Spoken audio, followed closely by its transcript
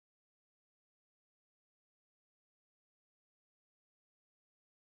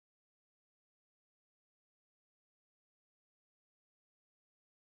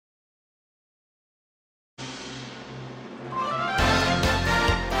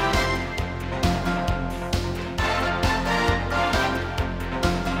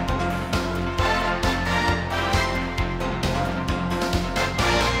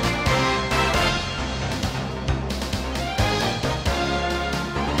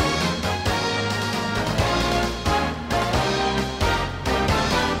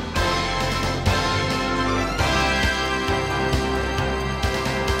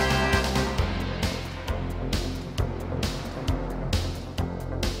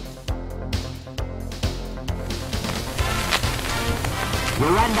You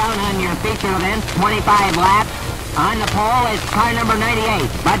run down on your feature event, 25 laps. On the pole is car number 98,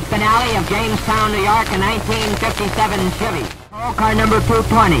 Bud Finale of Jamestown, New York, a 1957 Chevy. Pole car number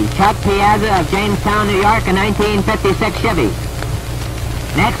 220, Chuck Piazza of Jamestown, New York, a 1956 Chevy.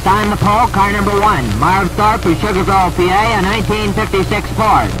 Next on the pole, car number 1, Marv Thorpe of Sugar Grove, PA, a 1956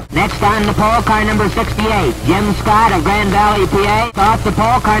 Ford. Next on the pole, car number 68, Jim Scott of Grand Valley, PA. Off the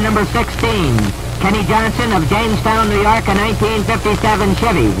pole, car number 16, Kenny Johnson of Jamestown, New York, a 1957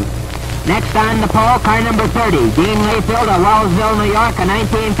 Chevy. Next on the pole, car number 30, Dean Layfield of Wellsville, New York, a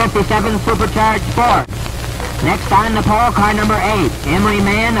 1957 Supercharged Ford. Next on the pole, car number 8, Emery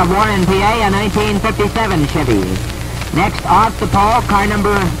Mann of Warren, PA, a 1957 Chevy. Next off the pole, car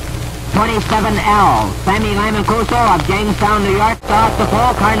number 27L, Sammy Lamancuso of Jamestown, New York. Off the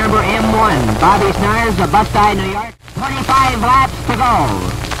pole, car number M1, Bobby Schnars of Busti, New York. 25 laps to go.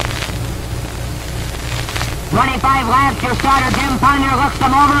 25 laps, your starter Jim Ponder looks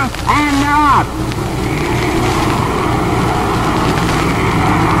them over, and they're off.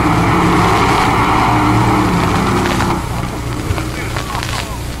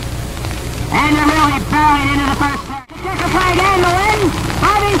 And they're really barreling into the first set. The checker flag and the win,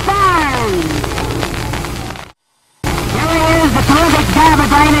 Bobby Schnars. Here he is, the terrific job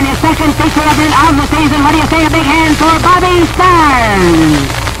of driving his second feature event of the season. What do you say? A big hand for Bobby Schnars.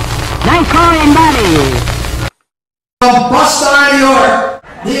 Nice scoring, Bobby. Of Busti, New York,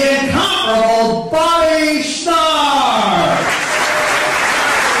 the incomparable Bobby Schnars.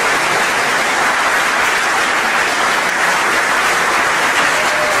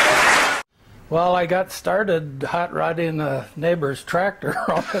 Well, I got started hot rodding a neighbor's tractor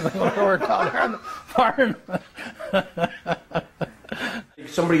over down there on the farm.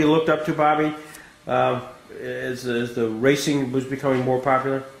 Somebody you looked up to, Bobby, as the racing was becoming more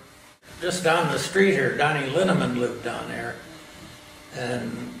popular? Just down the street here, Donnie Linneman lived down there,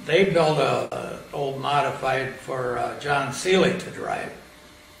 and they built a old modified for John Seeley to drive.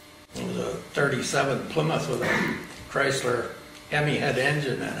 It was a 37 Plymouth with a Chrysler Hemi head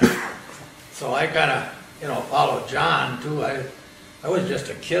engine in it. So I kind of, followed John too. I was just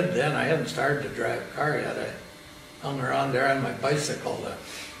a kid then. I hadn't started to drive a car yet. I hung around there on my bicycle to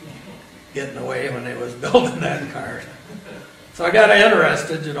get in the way when they was building that car. So I got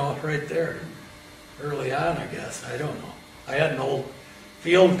interested, right there, early on, I guess. I don't know. I had an old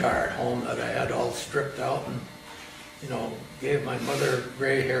field car at home that I had all stripped out and, gave my mother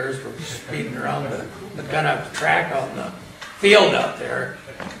gray hairs for speeding around the kind of track out in the field out there.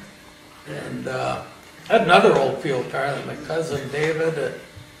 And I had another old field car that my cousin David at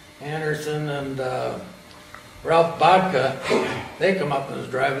Anderson and Ralph Bodka, they come up and was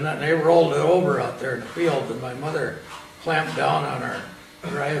driving that, and they rolled it over out there in the field, and my mother clamped down on her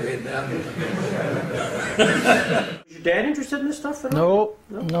driving then. Was your dad interested in this stuff at all?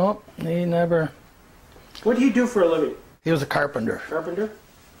 Nope, he never. What did he do for a living? He was a carpenter. Carpenter?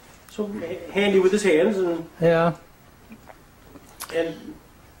 So handy with his hands and... Yeah. And...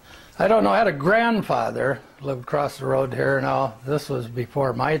 I don't know, I had a grandfather, lived across the road here now. This was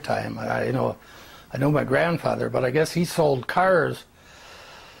before my time. I know my grandfather, but I guess he sold cars,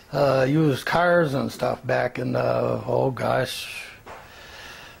 used cars and stuff back in the,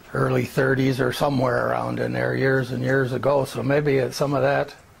 early 30s or somewhere around in there, years and years ago. So maybe some of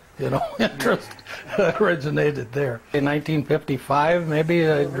that, interest originated there. In 1955, maybe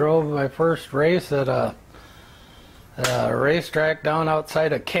I drove my first race at a racetrack down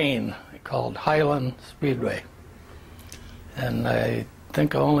outside of Kane called Stateline Speedway. And I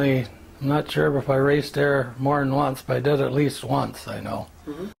think I'm not sure if I raced there more than once, but I did at least once, I know.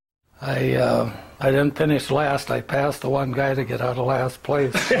 Mm-hmm. I didn't finish last. I passed the one guy to get out of last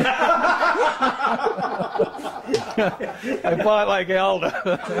place. I fought like Elda.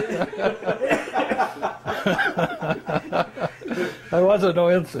 I wasn't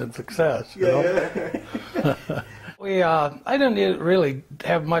no instant success, I didn't really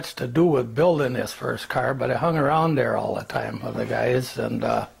have much to do with building this first car, but I hung around there all the time with the guys, and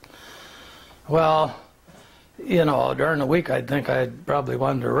during the week I'd think I'd probably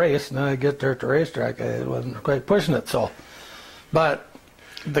wanted to race, and then I'd get there at the racetrack. I wasn't quite pushing it, so. But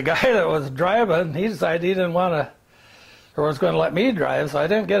the guy that was driving, he decided he didn't want to, or was going to let me drive, so I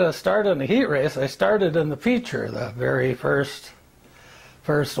didn't get a start in the heat race. I started in the feature, the very first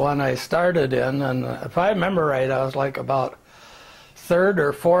one I started in, and if I remember right, I was like about third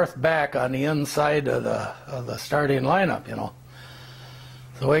or fourth back on the inside of the starting lineup,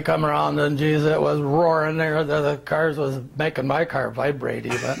 So we come around, and geez, it was roaring there. The cars was making my car vibrate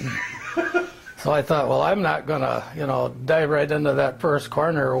even. So I thought, well, I'm not gonna, dive right into that first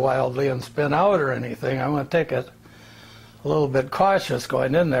corner wildly and spin out or anything. I'm gonna take it a little bit cautious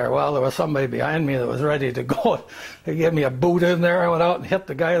going in there. Well, there was somebody behind me that was ready to go. They gave me a boot in there. I went out and hit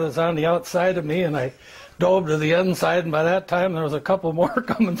the guy that was on the outside of me, and I dove to the inside, and by that time there was a couple more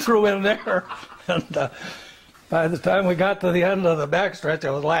coming through in there. And by the time we got to the end of the backstretch,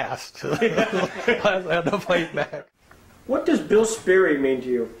 I was last. I had to fight back. What does Bill Sperry mean to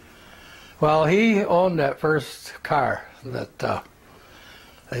you? Well, he owned that first car that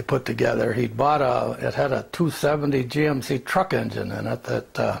they put together. He'd bought it had a 270 GMC truck engine in it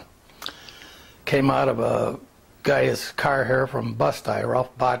that came out of a guy's car here from Busti.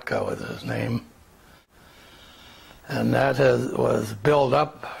 Ralph Botka was his name. And that was built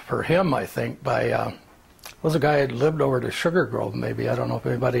up for him, I think, by, was a guy who lived over to Sugar Grove, maybe. I don't know if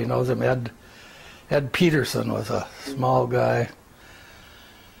anybody knows him. Ed Peterson was a small guy.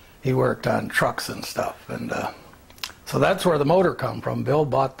 He worked on trucks and stuff. And so that's where the motor come from. Bill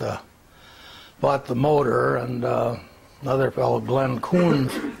bought the motor, and another fellow, Glenn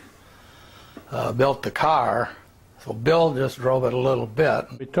Coons, built the car. So Bill just drove it a little bit.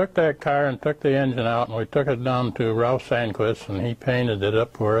 We took that car and took the engine out, and we took it down to Ralph Sandquist, and he painted it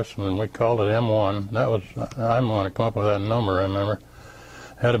up for us, and we called it M1. That was, I'm going to come up with that number, I remember.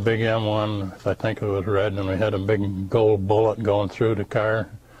 Had a big M1, I think it was red, and we had a big gold bullet going through the car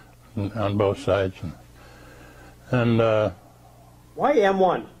on both sides. And Why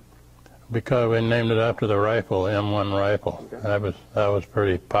M1? because we named it after the rifle, the M1 rifle. Okay. That was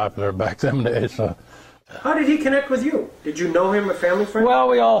pretty popular back them days. So. How did he connect with you? Did you know him, a family friend? Well,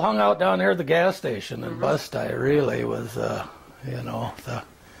 we all hung out down here at the gas station in Busti. Really was, you know,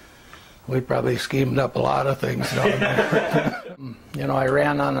 we probably schemed up a lot of things down there. You know, I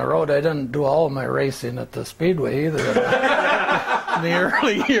ran on the road. I didn't do all of my racing at the Speedway either in the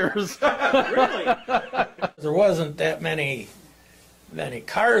early years. Really? There wasn't that many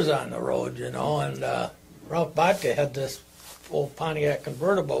cars on the road, you know, and Ralph Botka had this old Pontiac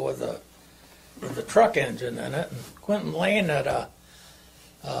convertible with a truck engine in it, and Quentin Lane had a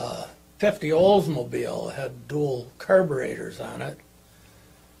 50 Oldsmobile, had dual carburetors on it.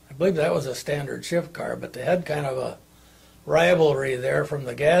 I believe that was a standard shift car, but they had kind of a rivalry there from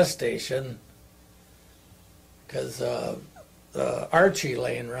the gas station, because Archie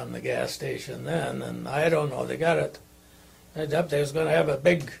Lane run the gas station then, and I don't know, they got it. They was going to have a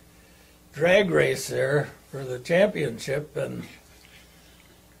big drag race there for the championship, and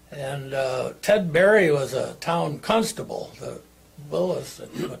Ted Berry was a town constable. Willis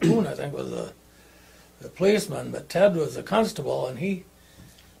and Mattoon, I think, was the policeman, but Ted was a constable, and he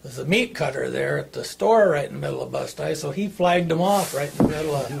was a meat cutter there at the store right in the middle of Busti, so he flagged them off right in the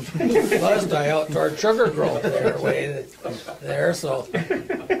middle of Busti out toward Sugar Grove there. So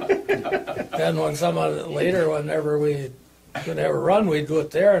then later, whenever we could have a run, we'd do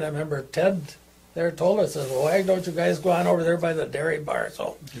it there, and I remember Ted there told us, well, why don't you guys go on over there by the dairy bar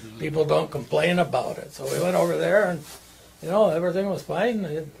so people don't complain about it? So we went over there, and you know, everything was fine.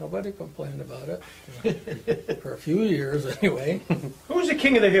 Nobody complained about it for a few years anyway. Who was the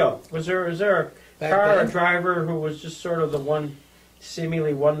king of the hill? Was there a car or driver who was just sort of the one,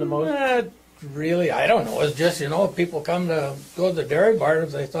 seemingly won the most? Really, I don't know. It's just, you know, if people come to go to the dairy bar,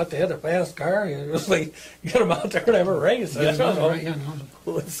 if they thought they had a fast car, you usually get them out there and have a race. I don't know.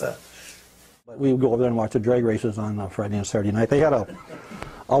 Who was that? We would go over there and watch the drag races on Friday and Saturday night. They had a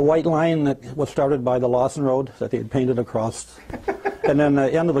white line that was started by the Lawson Road that they had painted across. And then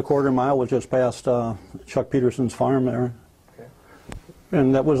the end of the quarter mile was just past Chuck Peterson's farm there. Okay.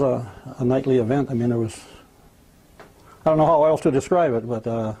 And that was a nightly event. I mean, there was, I don't know how else to describe it, but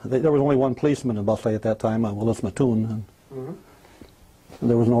there was only one policeman in Busti at that time, Willis Mattoon. And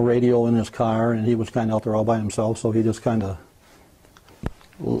there was no radio in his car, and he was kind of out there all by himself, so he just kind of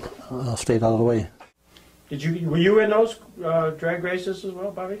stayed out of the way. Were you in those drag races as well,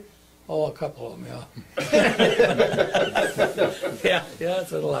 Bobby? Oh, a couple of them, yeah. yeah,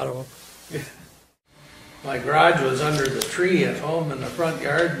 that's a lot of them. My garage was under the tree at home in the front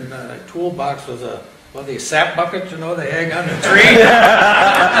yard, and the toolbox was these sap buckets, you know, they hang on the tree.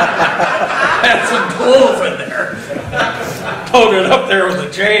 Had some tools in there. Loaded up there with a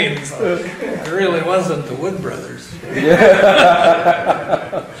chain, so it really wasn't the Wood Brothers.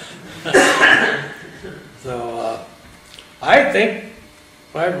 So I think,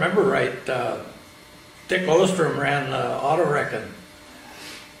 if I remember right, Dick Ostrom ran the auto wrecking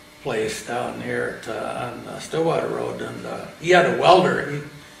place down here on Stillwater Road, and he had a welder.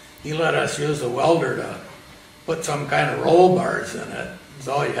 He let us use a welder to put some kind of roll bars in it.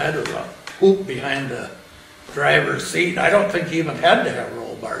 So all you had was a hoop behind the driver's seat. I don't think he even had to have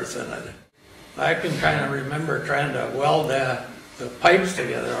roll bars in it. I can kind of remember trying to weld the the pipes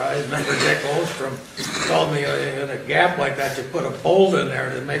together. I remember Dick Ostrom told me in a gap like that you put a bolt in there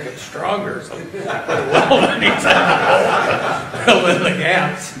to make it stronger. So put a weld on each side to fill in the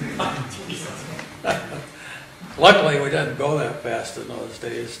gaps. Luckily we didn't go that fast in those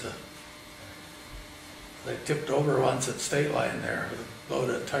days. They tipped over once at Stateline there, with a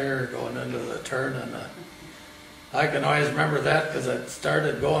loaded tire going into the turn, and I can always remember that because it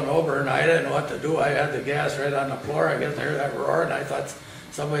started going over and I didn't know what to do. I had the gas right on the floor. I get there, that roar, and I thought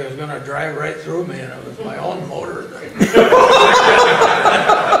somebody was going to drive right through me, and it was my own motor.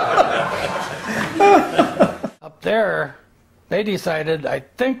 Up there, they decided, I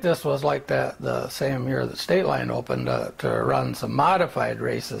think this was like the same year that Stateline opened, to run some modified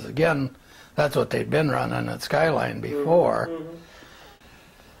races. Again, that's what they'd been running at Skyline before.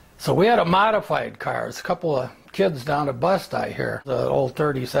 So we had a modified car. It's a couple of kids down at Busti here, the old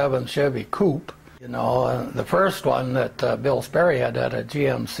 37 Chevy Coupe. You know, the first one that Bill Sperry had a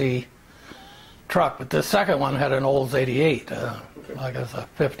GMC truck, but the second one had an Olds 88, like it's a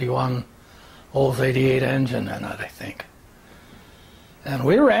 51 Olds 88 engine in it, I think. And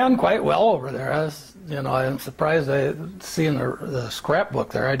we ran quite well over there. I'm surprised I'd seen the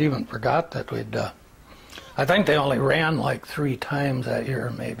scrapbook there. I'd even forgot that we'd, I think they only ran like 3 times that year,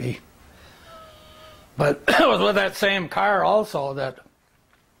 maybe. But it was with that same car also that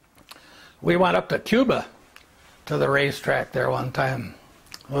we went up to Cuba to the racetrack there one time.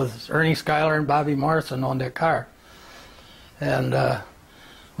 It was Ernie Schuyler and Bobby Morrison owned that car. And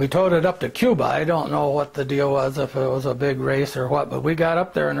we towed it up to Cuba. I don't know what the deal was, if it was a big race or what, but we got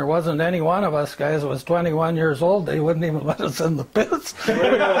up there and there wasn't any one of us guys that was 21 years old. They wouldn't even let us in the pits.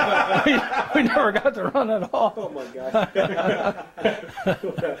 we never got to run at all. Oh my God.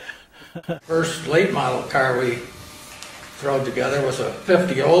 First late model car we threw together was a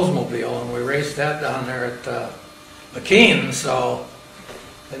 50 Oldsmobile, and we raced that down there at McKean. So,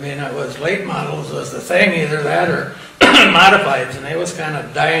 I mean, it was late models was the thing, either that or modifieds, and they was kind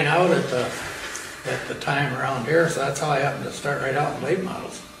of dying out at the time around here. So that's how I happened to start right out in late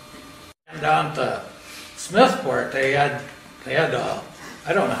models. And down to Smithport, they had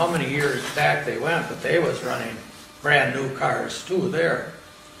I don't know how many years back they went, but they was running brand new cars too there.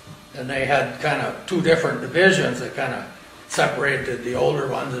 And they had kind of 2 different divisions that kind of separated the older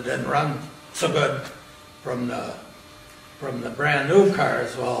ones that didn't run so good from the brand new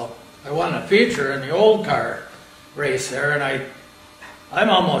cars. Well, I won a feature in the old car race there, and I'm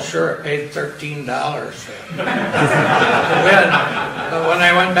almost sure it paid $13 to win. But when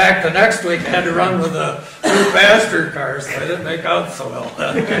I went back the next week, I had to run with the 2 faster cars, so I didn't make out so well.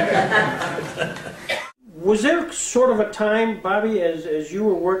 Was there sort of a time, Bobby, as you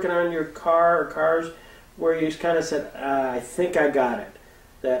were working on your car or cars, where you kind of said, I think I got it?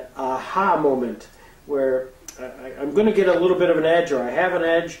 That aha moment where I'm going to get a little bit of an edge, or I have an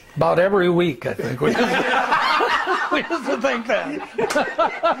edge? About every week, I think. We used to think that.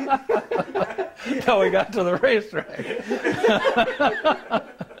 Until we got to the racetrack.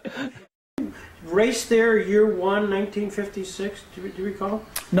 Raced there year 1, 1956, do you recall?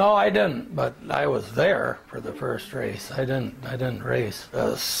 No, I didn't, but I was there for the first race. I didn't race.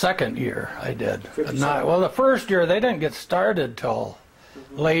 The second year I did. Well, the first year they didn't get started till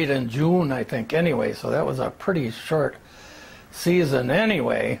late in June, I think, anyway, so that was a pretty short season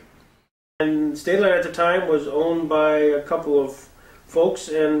anyway. And Stateline at the time was owned by a couple of folks,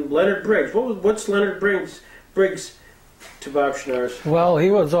 and Leonard Briggs. What's Leonard Briggs to Bob Schnars? Well,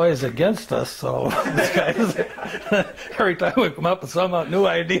 he was always against us, so every time we come up with some new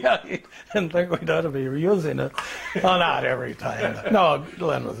idea, he didn't think we'd ought to be using it. Well, not every time. No,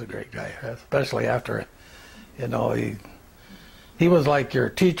 Len was a great guy, especially after, you know, he was like your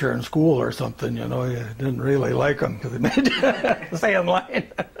teacher in school or something, you know. You didn't really like him because he made you stay in line.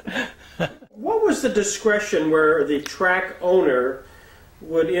 What was the discretion where the track owner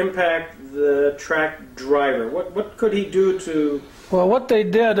would impact the track driver? What could he do to... Well, what they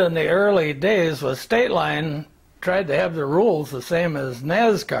did in the early days was Stateline tried to have the rules the same as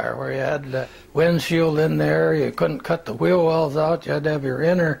NASCAR, where you had the windshield in there, you couldn't cut the wheel wells out, you had to have your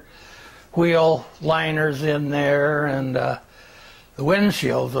inner wheel liners in there, and the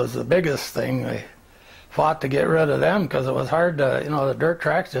windshields was the biggest thing. They fought to get rid of them because it was hard to, you know, the dirt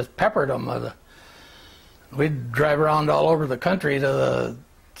tracks just peppered them with we'd drive around all over the country to the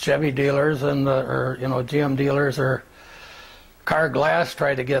Chevy dealers and or you know, GM dealers or Car Glass,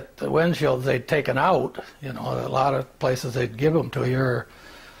 try to get the windshields they'd taken out. You know, a lot of places they'd give them to you, or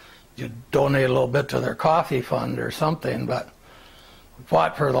you'd donate a little bit to their coffee fund or something. But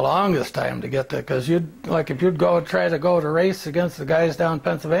fought for the longest time to get there, because if you'd go try to go to race against the guys down in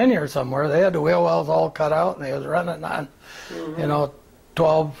Pennsylvania or somewhere, they had the wheel wells all cut out and they was running on,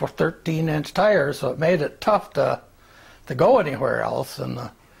 12 or 13-inch tires, so it made it tough to go anywhere else.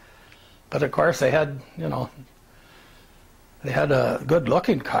 But of course they had, they had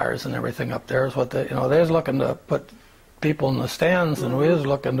good-looking cars and everything up there. Is what they was looking to put people in the stands, and we was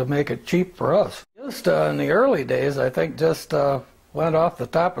looking to make it cheap for us. Just in the early days, I think just went off the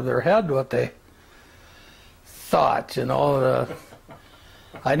top of their head what they thought.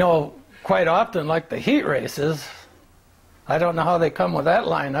 I know quite often, like the heat races, I don't know how they come with that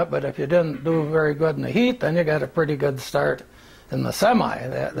lineup, but if you didn't do very good in the heat, then you got a pretty good start in the semi.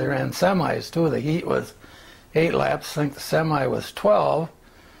 They ran semis too. The heat was 8 laps. I think the semi was 12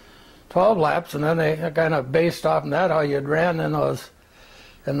 laps, and then they kind of based off of that how you'd ran in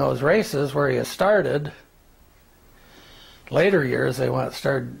those races where you started. Later years they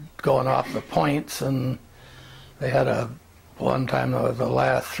started going off the points, and they had one time that was the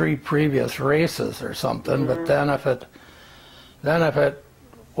last 3 previous races or something. But then if it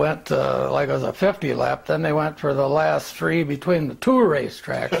went like it was a 50 lap, then they went for the last 3 between the 2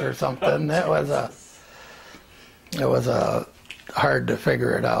 racetracks or something. It was hard to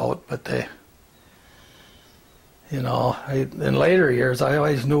figure it out, but in later years I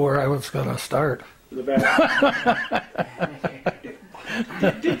always knew where I was going to start. The back.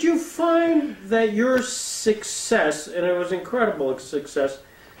 Did you find that your success, and it was incredible success,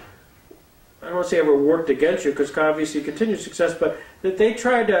 I don't want to say ever worked against you, because obviously continued success, but that they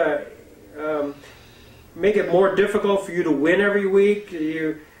tried to make it more difficult for you to win every week?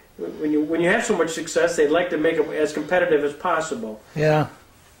 When you have so much success, they'd like to make it as competitive as possible. Yeah.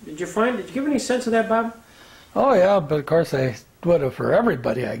 Did you give any sense of that, Bob? Oh yeah, but of course they would have for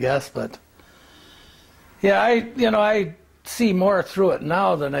everybody, I guess. But yeah, I see more through it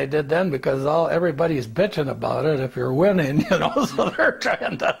now than I did then, because everybody's bitching about it if you're winning, so they're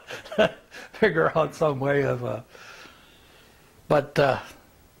trying to figure out some way of. But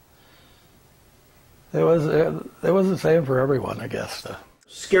it was the same for everyone, I guess.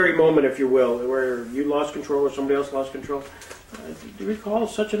 Scary moment, if you will, where you lost control or somebody else lost control. Do you recall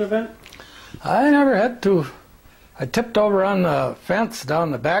such an event? I never had to. I tipped over on the fence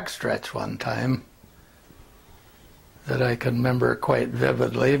down the backstretch one time that I can remember quite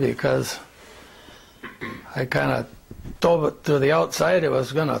vividly, because I kind of dove it to the outside. It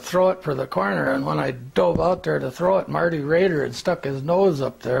was going to throw it for the corner, and when I dove out there to throw it, Marty Rader had stuck his nose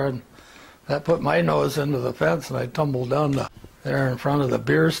up there, and that put my nose into the fence, and I tumbled down there in front of the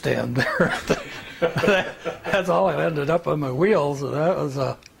beer stand there. That's all I ended up on my wheels, and I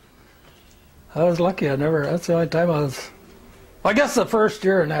was lucky. That's the only time I guess the first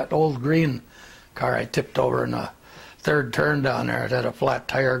year in that old green car, I tipped over in the 3rd turn down there. It had a flat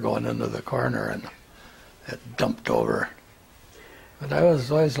tire going into the corner, and it dumped over. But I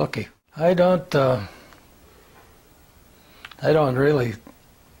was always lucky. I don't really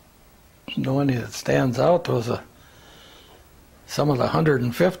know any that stands out. Those some of the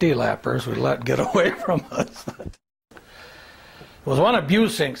 150 lappers we let get away from us. It was one of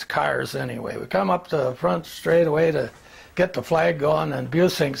Busink's cars anyway. We come up the front straightaway to get the flag going, and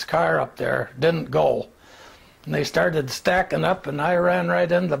Busink's car up there didn't go. And they started stacking up, and I ran right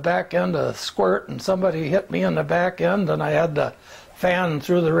in the back end of squirt, and somebody hit me in the back end, and I had to fan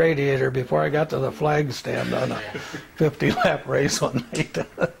through the radiator before I got to the flag stand on a 50-lap race one night.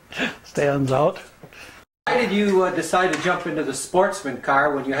 Stands out. Why did you decide to jump into the sportsman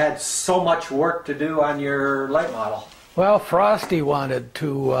car when you had so much work to do on your late model? Well, Frosty wanted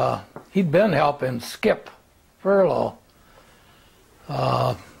to, he'd been helping Skip Furlow.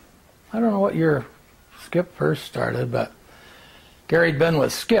 I don't know what year Skip first started, but Gary'd been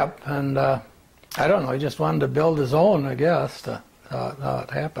with Skip, and I don't know, he just wanted to build his own, I guess, how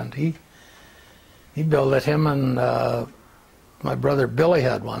it happened. He built it, him and my brother Billy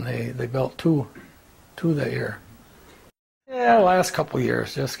had one. They built two that year. Yeah, the last couple of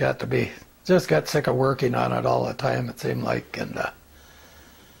years just got sick of working on it all the time, it seemed like, and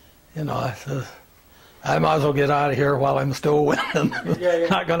I said, I might as well get out of here while I'm still winning. Yeah.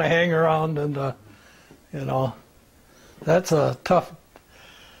 Not going to hang around, and that's a tough.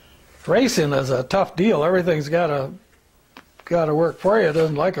 Racing is a tough deal. Everything's got to work for you. It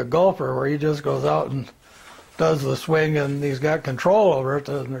isn't like a golfer where he just goes out and does the swing and he's got control over it.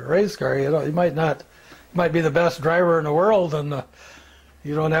 In a race car, you might be the best driver in the world, and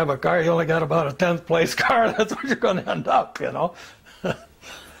you don't have a car. You only got about a 10th place car. That's what you're going to end up,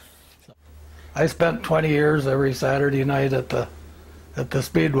 I spent 20 years every Saturday night at the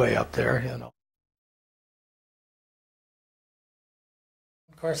Speedway up there,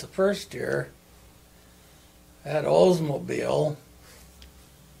 Of course, the first year, I had Oldsmobile.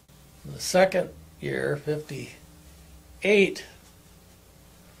 The second year, 58,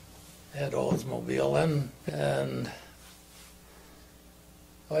 had Oldsmobile, and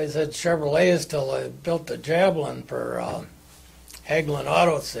I always had Chevrolets till I built the Javelin for Hagelin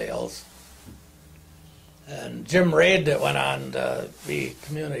Auto Sales. And Jim Raid, that went on to be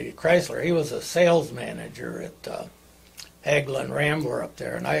Community Chrysler, he was a sales manager at Hagelin Rambler up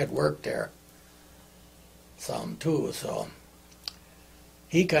there, and I had worked there some too, so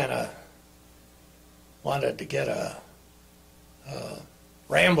he kind of wanted to get a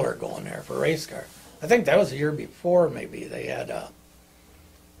Rambler going there for race car. I think that was the year before, maybe they had a,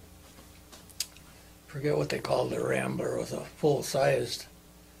 forget what they called the Rambler. It was a full-sized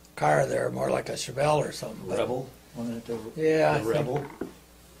car there, more like a Chevelle or something. Rebel? Yeah, the Rebel.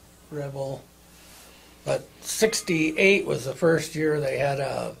 Rebel. But 68 was the first year they had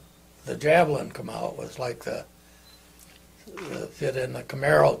the Javelin come out. It was like the fit in the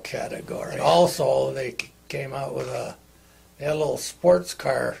Camaro category. Also, they came out with they had a little sports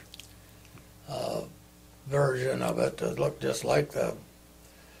car version of it that looked just like the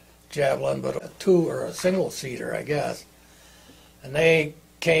Javelin, but a two or a single seater, I guess. And they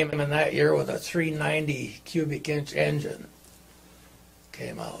came in that year with a 390 cubic inch engine.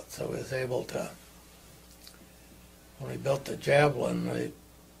 Came out, so we was able to. When we built the Javelin, we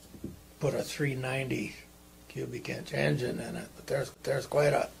put a 390 cubic inch engine in it. But there's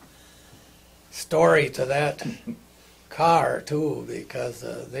quite a story to that car too, because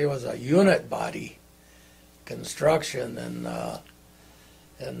there was a unit body construction in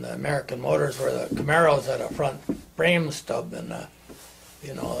the American Motors where the Camaros had a front frame stub and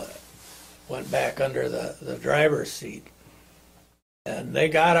went back under the driver's seat. And they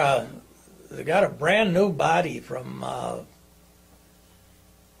got a brand new body from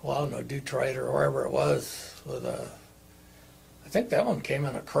Detroit or wherever it was with I think that one came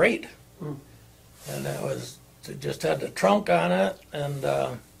in a crate. And it just had the trunk on it, and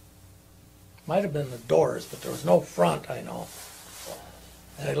might have been the doors, but there was no front, I know.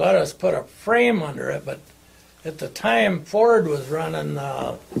 And they let us put a frame under it, but at the time Ford was running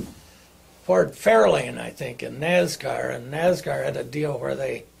Ford Fairlane, I think, in NASCAR, and NASCAR had a deal where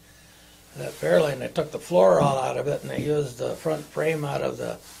that Fairlane, they took the floor all out of it and they used the front frame out of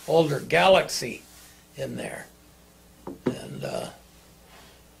the older Galaxy in there. And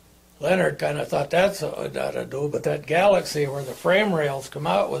Leonard kind of thought that's what it ought to do, but that Galaxy where the frame rails come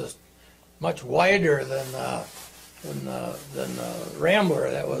out was much wider than the Rambler.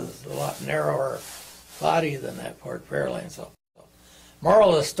 That was a lot narrower body than that Ford Fairlane. So, moral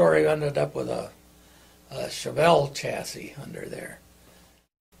of the story, ended up with a Chevelle chassis under there.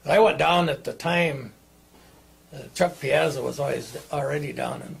 I went down at the time. Chuck Piazza was already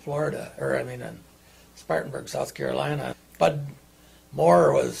down in Florida, in Spartanburg, South Carolina. Bud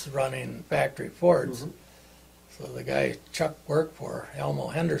Moore was running factory Fords. So the guy Chuck worked for, Elmo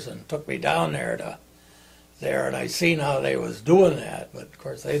Henderson, took me down there and I seen how they was doing that. But of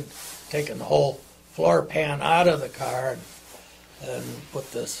course they'd taken the whole floor pan out of the car and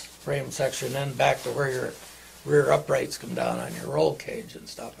put this frame section in back to where your rear uprights come down on your roll cage and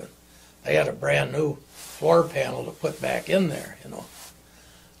stuff. And they had a brand new floor panel to put back in there,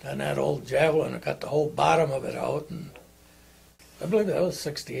 Then that old Javelin cut the whole bottom of it out, and I believe that was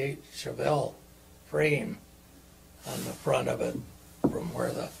 68 Chevelle frame on the front of it from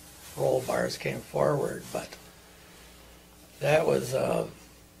where the roll bars came forward. But that was I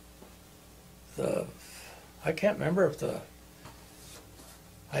can't remember if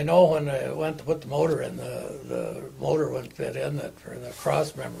I know when I went to put the motor in, the motor wouldn't fit in it, for the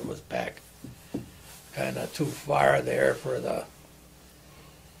cross member was back kind of too far there for the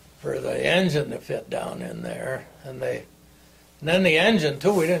engine to fit down in there. And then the engine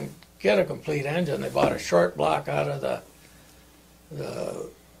too, we didn't get a complete engine. They bought a short block out of the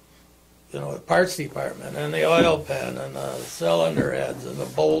parts department, and the oil pan and the cylinder heads and the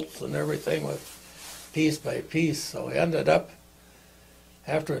bolts and everything was piece by piece. So we ended up,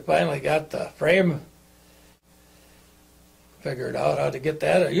 after we finally got the frame figured out how to get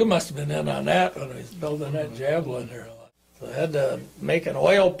that. You must have been in on that when I was building that Javelin there. So I had to make an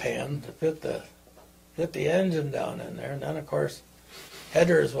oil pan to fit the engine down in there. And then of course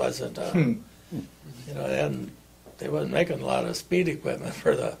headers wasn't they wasn't making a lot of speed equipment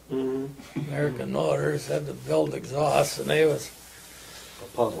for the American Motors. Had to build exhausts, and it was a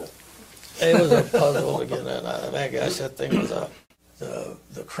puzzle. It was a puzzle to get in. I guess that thing was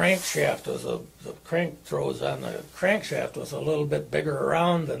the crankshaft was the crank throws on the crankshaft was a little bit bigger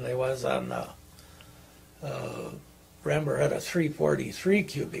around than they was on the Rambler had a 343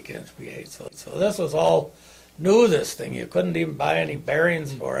 cubic inch V8. So this was all new, this thing. You couldn't even buy any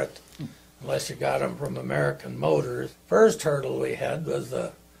bearings for it unless you got them from American Motors. First hurdle we had was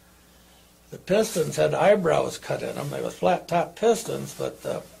the pistons had eyebrows cut in them. They were flat top pistons,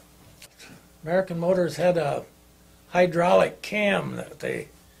 but American Motors had a hydraulic cam that they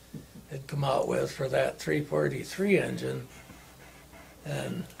had come out with for that 343 engine.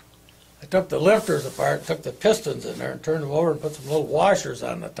 And I took the lifters apart, took the pistons in there and turned them over and put some little washers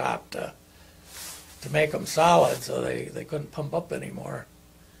on the top to make them solid so they couldn't pump up anymore.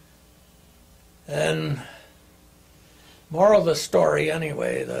 And moral of the story,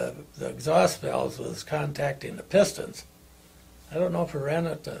 anyway, the exhaust valves was contacting the pistons. I don't know if we ran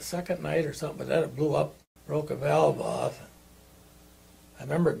it the second night or something, but then it blew up, broke a valve off. I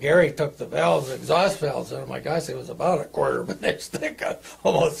remember Gary took the valves, exhaust valves, and my gosh, it was about a quarter of an inch thick.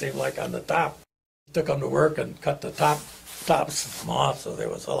 Almost seemed like on the top. Took them to work and cut the tops off, so there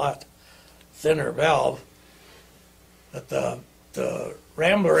was a lot thinner valve. But the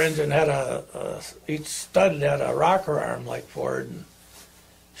Rambler engine had each stud had a rocker arm like Ford and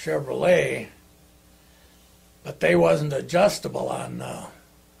Chevrolet, but they wasn't adjustable on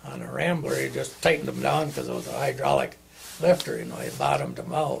a Rambler. You just tightened them down because it was a hydraulic lifter, you know, he bottomed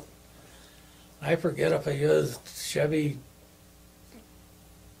them out. I forget if I used Chevy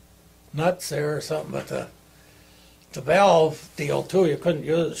nuts there or something, but the valve deal too, you couldn't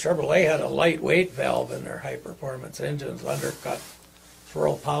use it. Chevrolet had a lightweight valve in their high-performance engines, undercut,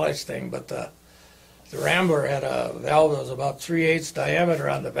 swirl polish thing, but the Rambler had a valve that was about 3/8 diameter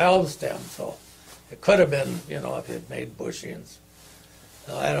on the valve stem, so it could have been, you know, if it made bushings.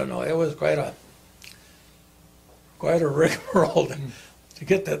 So I don't know, it was quite a rigmarole to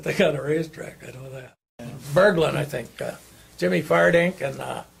get that thing on a racetrack, I know that. Berglund, I think, Jimmy Fardink and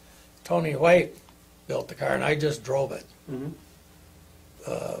Tony White built the car, and I just drove it.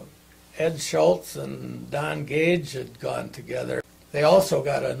 Ed Schultz and Don Gage had gone together. They also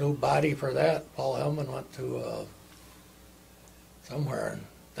got a new body for that. Paul Hellman went to somewhere, and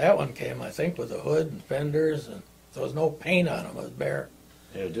that one came, I think, with a hood and fenders, and there was no paint on them, it was bare.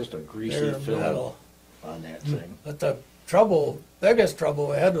 Yeah, just a greasy film metal on that thing. But the biggest trouble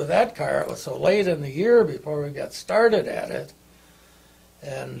we had with that car, it was so late in the year before we got started at it.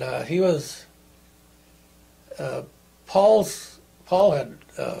 And Paul had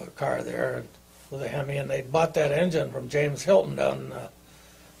a car there with a Hemi, and they bought that engine from James Hilton down in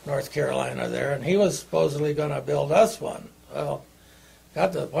North Carolina there, and he was supposedly going to build us one. Well,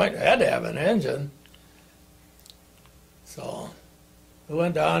 got to the point, I had to have an engine. So we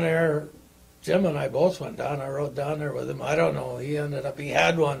went down there. Jim and I both went down. I rode down there with him. I don't know. He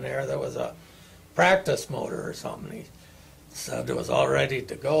had one there that was a practice motor or something. He said it was all ready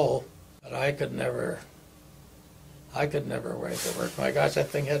to go, but I could never make it work. My gosh, that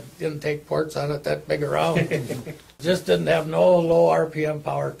thing had intake ports on it that big around. Just didn't have no low RPM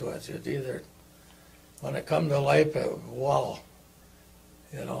power to it. You'd either, when it come to life, wow,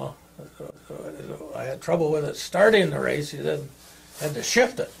 you know. I had trouble with it starting the race. You then had to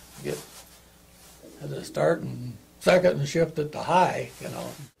shift it. Had to start in second and shift it to high, you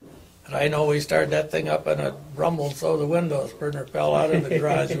know. And I know we started that thing up and it rumbled so the window sprinter fell out of the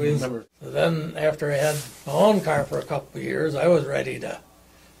garage wheels. So then after I had my own car for a couple of years, I was ready to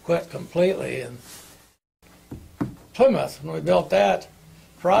quit completely. And Plymouth, when we built that,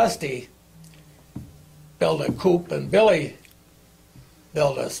 Frosty built a coupe and Billy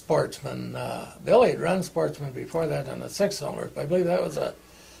built a Sportsman. Billy had run Sportsman before that on the 6-cylinder. I believe that was the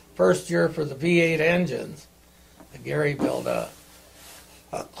first year for the V8 engines. Gary built a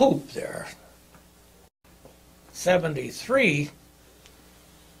coupe there. 73.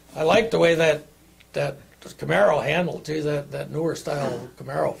 I liked the way that Camaro handled too. That newer style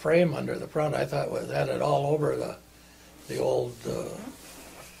Camaro frame under the front, I thought had it all over the old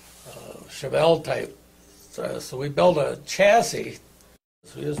Chevelle type. So we built a chassis.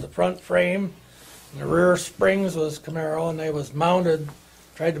 So we used the front frame, and the rear springs was Camaro, and they was mounted.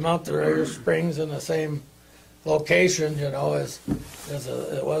 Tried to mount the rear springs in the same location, you know, as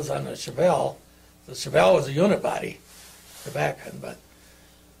it was on the Chevelle. The Chevelle was a unit body, the back end, but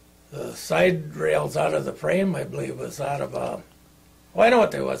the side rails out of the frame, I believe, was out of well, I know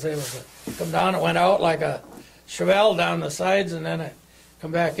what they was. They was come down, it went out like a Chevelle down the sides, and then it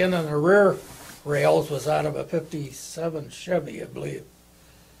come back in, and the rear rails was out of a 57 Chevy, I believe.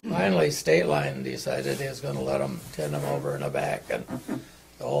 Finally, Stateline decided he was going to let them tin them over in the back and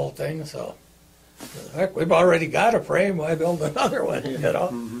the whole thing. So, heck, we've already got a frame. Why build another one? You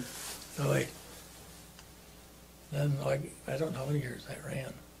know. So then, like, I don't know how many years I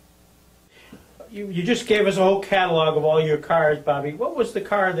ran. You just gave us a whole catalog of all your cars, Bobby. What was the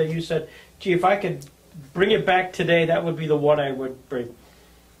car that you said, gee, if I could bring it back today, that would be the one I would bring?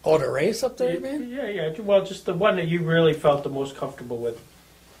 Oh, to race up there, you mean? Yeah. Well, just the one that you really felt the most comfortable with.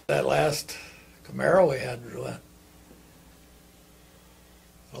 That last Camaro we had,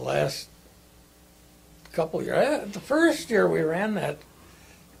 the last couple years. The first year we ran that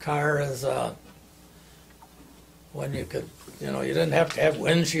car is when you could, you didn't have to have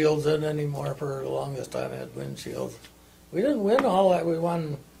windshields in anymore. For the longest time I had windshields. We didn't win all that. We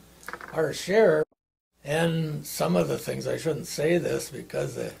won our share. And some of the things, I shouldn't say this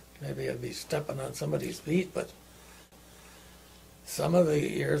because maybe I'd be stepping on somebody's feet, but some of the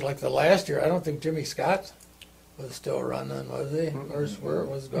years, like the last year, I don't think Jimmy Scott was still running, was he? Or Squirt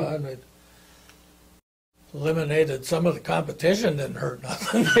was gone. It eliminated some of the competition, didn't hurt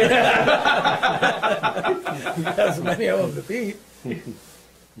nothing. Has many of them to beat.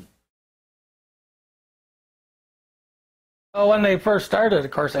 Well, when they first started,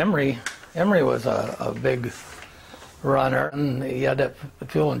 of course, Emery was a big runner, and he had that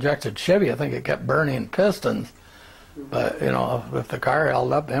fuel-injected Chevy. I think it kept burning pistons. But, if the car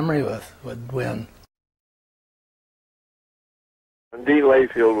held up, Emery would win. And Dean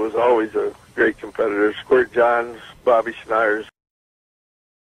Layfield was always a great competitor. Squirt Johns, Bobby Schnars.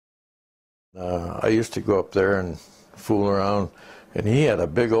 I used to go up there and fool around, and he had a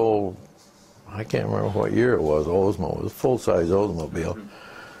big old, I can't remember what year it was, Oldsmobile. It was a full-size Oldsmobile.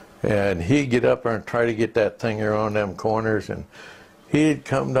 And he'd get up there and try to get that thing around them corners, and he'd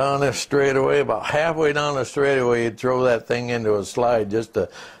come down this straightaway. About halfway down the straightaway, he'd throw that thing into a slide just to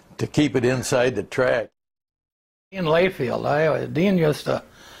keep it inside the track. Dean Layfield, Dean used to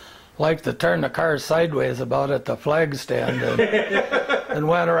like to turn the car sideways about at the flag stand and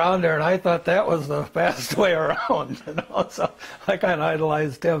went around there, and I thought that was the fast way around. So I kind of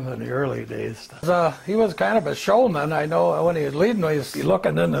idolized him in the early days. He was kind of a showman. I know when he was leading, he was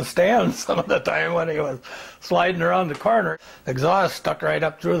looking in the stands some of the time when he was sliding around the corner. Exhaust stuck right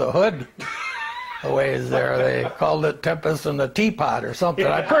up through the hood a ways there. They called it Tempest in the Teapot or something.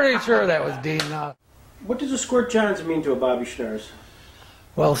 I'm pretty sure that was Dean. What does a Squirt Johns mean to a Bobby Schnars?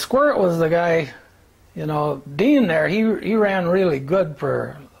 Well, Squirt was the guy, Dean there, he ran really good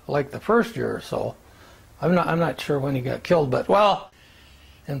for like the first year or so. I'm not sure when he got killed, but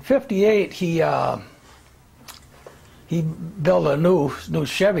in '58 he built a new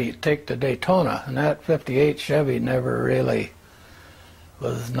Chevy to take to Daytona, and that '58 Chevy never really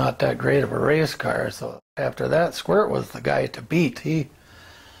was not that great of a race car. So after that, Squirt was the guy to beat.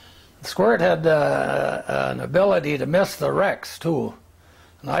 Squirt had an ability to miss the wrecks too.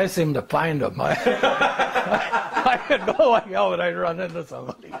 And I seemed to find them. I could go like hell, but I'd run into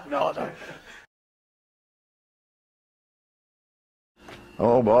somebody. No.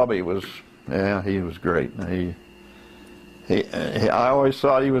 Oh, Bobby was, he was great. I always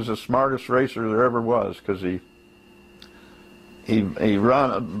thought he was the smartest racer there ever was, because he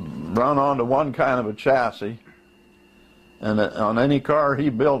run onto one kind of a chassis, and on any car he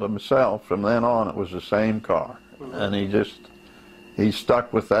built himself, from then on it was the same car, and he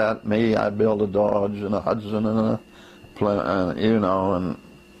stuck with that. Me, I built a Dodge and a Hudson and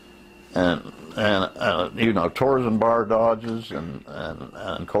a torsion bar Dodges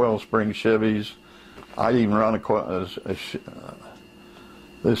and coil spring Chevys. I even run this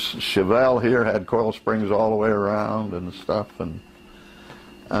Chevelle here had coil springs all the way around and stuff, and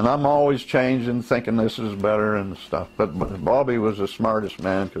I'm always changing, thinking this is better and stuff. But Bobby was the smartest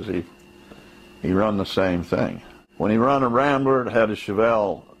man, because he run the same thing. When he run a Rambler, it had a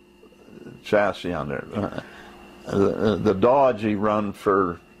Chevelle chassis on there. The Dodge he run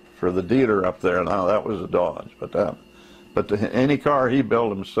for the dealer up there, now that was a Dodge. But any car he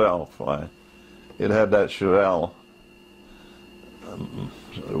built himself, it had that Chevelle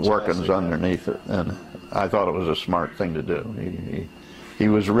workings underneath it, and I thought it was a smart thing to do. He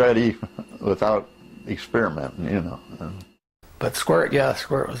was ready without experimenting, But Squirt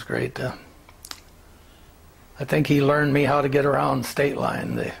was great. I think he learned me how to get around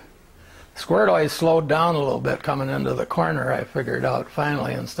Stateline. Squirt always slowed down a little bit coming into the corner, I figured out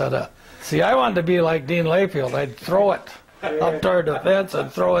finally, instead of... See, I wanted to be like Dean Layfield. I'd throw it up toward the fence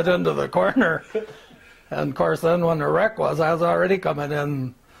and throw it into the corner. And of course then when the wreck was, I was already coming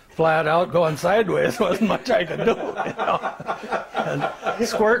in flat out, going sideways. Wasn't much I could do, And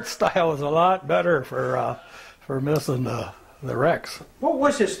Squirt's style was a lot better for missing the wrecks. What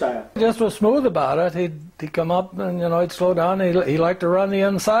was his style? He just was smooth about it. He'd come up and he'd slow down. He liked to run the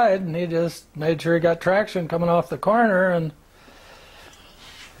inside, and he just made sure he got traction coming off the corner, and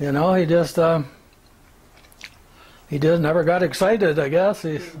he just he just never got excited, I guess.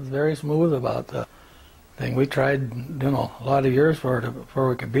 He's very smooth about the thing. We tried, you know, a lot of years before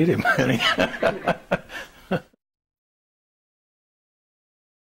we could beat him.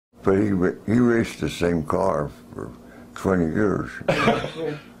 But he raced the same car for 20 years.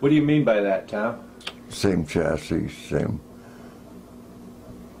 What do you mean by that, Tom? Same chassis, same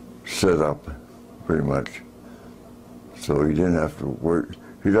setup, pretty much. So he didn't have to work.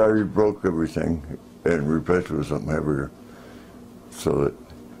 He'd already broke everything and replaced it with something heavier, so that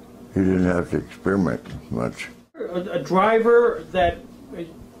he didn't have to experiment much. A driver that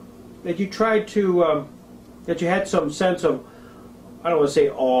you tried to, that you had some sense of, I don't want to say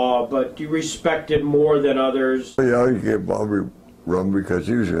awe, but you respected more than others. Yeah, you gave Bobby run because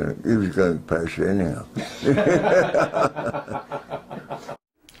he was gonna pass you anyhow.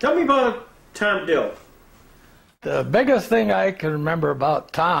 Tell me about Tom Dill. The biggest thing I can remember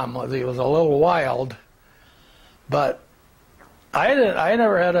about Tom was he was a little wild, but I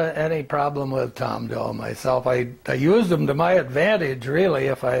never had any problem with Tom Dill myself. I used him to my advantage, really.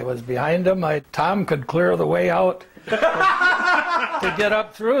 If I was behind him, Tom could clear the way out to get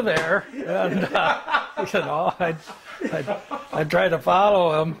up through there, and you know, I'd try to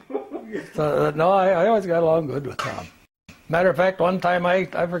follow him. So no, I always got along good with Tom. Matter of fact, one time I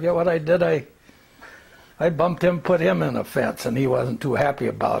forget what I did. I bumped him, put him in a fence, and he wasn't too happy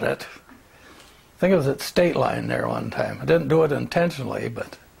about it. I think it was at Stateline there one time. I didn't do it intentionally,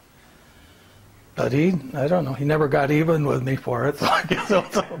 but he, I don't know, he never got even with me for it, so I guess it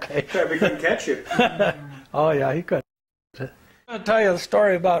was okay. Yeah, we couldn't catch you. Oh yeah, he could. I'm going to tell you a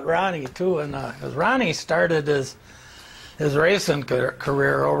story about Ronnie too, and because Ronnie started his racing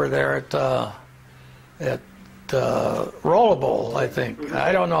career over there at Rollerball, I think.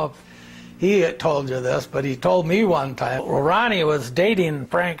 I don't know if he had told you this, but he told me one time. Well, Ronnie was dating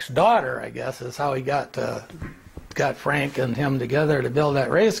Frank's daughter, I guess, is how he got Frank and him together to build that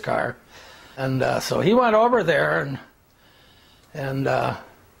race car, and so he went over there, and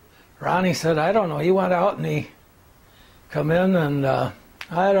Ronnie said, I don't know, he went out and he come in, and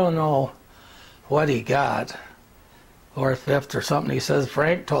I don't know what he got, or fifth or something. He says,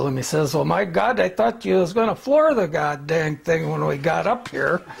 Frank told him, he says, well, my God, I thought you was going to floor the goddamn thing when we got up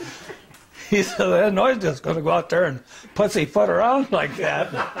here. He said, no, he's just going to go out there and pussyfoot around like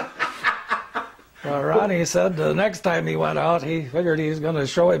that. Well, Ronnie said the next time he went out, he figured he was going to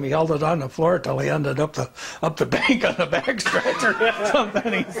show him. He held it on the floor till he ended up the bank on the backstretch or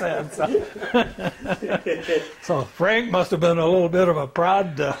something, he said. So Frank must have been a little bit of a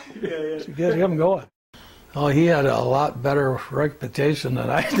prod to get him going. Oh, he had a lot better reputation than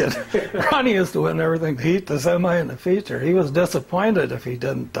I did. Ronnie used to win everything, the heat, the semi, and the feature. He was disappointed if he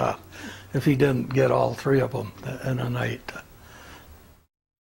didn't get all three of them in a night.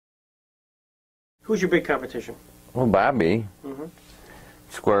 Who's your big competition? Well, Bobby.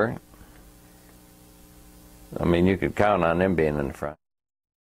 Square. I mean, you could count on them being in the front.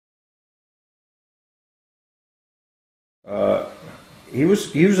 He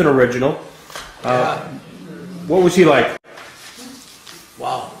was an original. What was he like?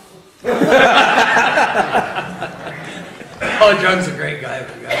 Wow. Oh, John's a great guy,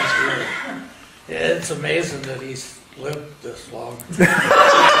 but guys, really, it's amazing that he's lived this long.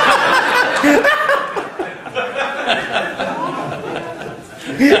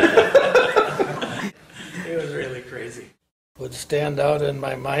 He was really crazy. Would stand out in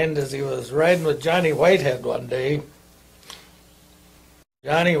my mind as he was riding with Johnny Whitehead one day.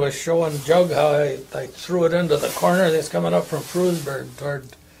 Johnny was showing Jug how I threw it into the corner that's coming up from Frewsburg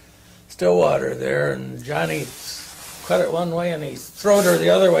toward Stillwater there, and Johnny cut it one way and he throwed her the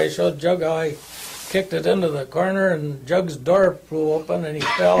other way, showed Jug how I kicked it into the corner, and Jug's door flew open and he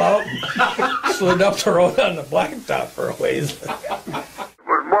fell out and slid up the road on the blacktop for a ways. It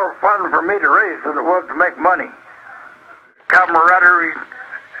was more fun for me to race than it was to make money. Camaraderie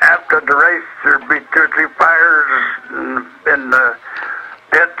after the race, there'd be 2 or 3 fires in the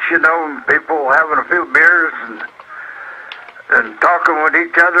pits, you know, and people having a few beers and talking with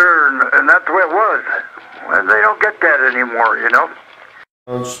each other, and that's the way it was. Well, they don't get that anymore, you know.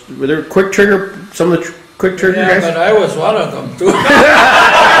 Were there quick trigger, some of the quick trigger guys? Yeah, but I was one of them, too.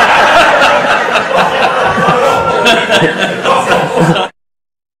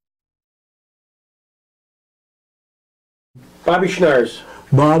 Bobby Schnars.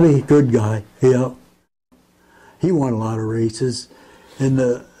 Bobby, good guy, yeah. He won a lot of races, and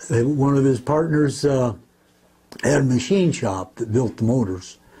one of his partners had a machine shop that built the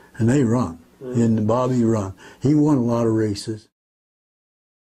motors, and they run, and Bobby run. He won a lot of races.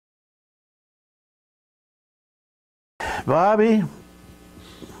 Bobby,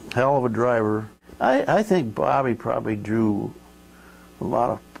 hell of a driver. I think Bobby probably drew a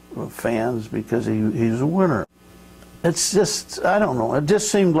lot of fans because he's a winner. It's just, I don't know, it just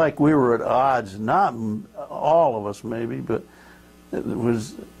seemed like we were at odds, not all of us maybe, but it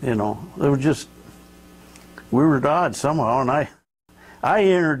was, you know, it was just, we were at odds somehow, and I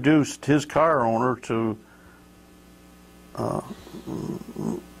introduced his car owner to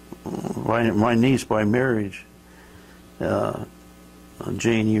my niece by marriage,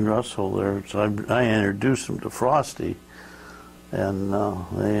 Janie Russell there, so I introduced him to Frosty, and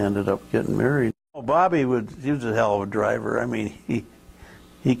they ended up getting married. Bobby he was a hell of a driver. I mean,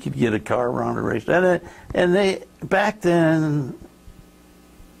 he could get a car around a race. And they, back then,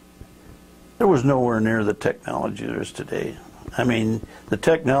 there was nowhere near the technology there is today. I mean, the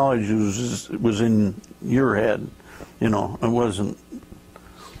technology was in your head, you know, it wasn't,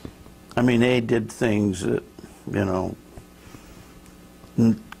 I mean, they did things that, you know,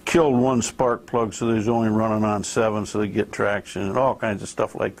 killed one spark plug so they was only running on 7 so they get traction and all kinds of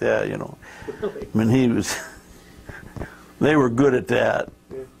stuff like that, you know. Really? I mean, they were good at that.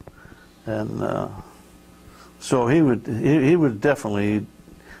 And so he was definitely,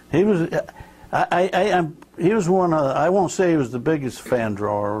 he was one of, I won't say he was the biggest fan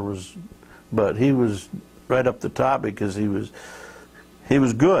drawer, but he was right up the top because he was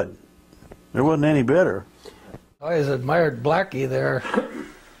good. There wasn't any better. I always admired Blackie there.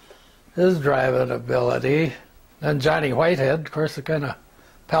 His driving ability. And Johnny Whitehead, of course, I kind of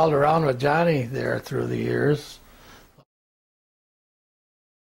palled around with Johnny there through the years.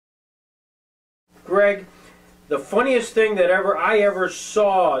 Greg, the funniest thing that I ever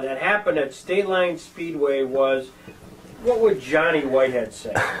saw that happened at Stateline Speedway was, what would Johnny Whitehead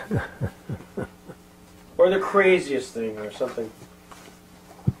say? Or the craziest thing or something?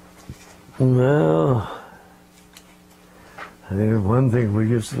 Well, I think one thing we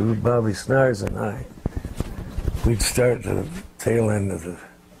used to do, Bobby Schnars and I, we'd start the tail end of the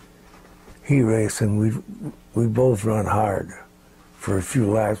heat race and we'd both run hard for a few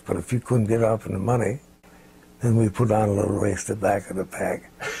laps, but if you couldn't get up in the money, then we put on a little race to the back of the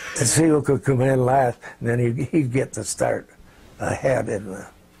pack to see who could come in last, and then he'd get to start ahead in the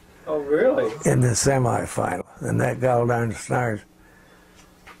in the semifinal. And that gal down to Schnars,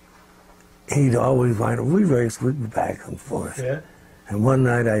 he'd always wind up, we raced, we'd be back and forth. Yeah. And one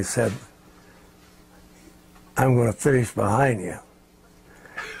night I said, I'm going to finish behind you.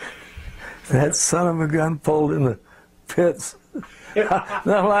 That son of a gun pulled in the pits. The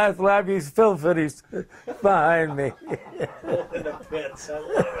last lap, he still finished behind me. Pulled in the pits, I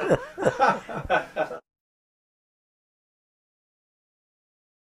love it.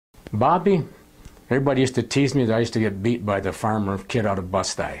 Bobby, everybody used to tease me that I used to get beat by the farmer kid out of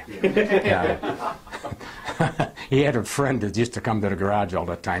Busti. Yeah. He had a friend that used to come to the garage all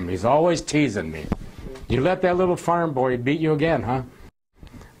the time. He's always teasing me. You let that little farm boy beat you again, huh?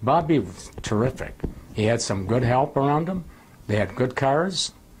 Bobby was terrific. He had some good help around him. They had good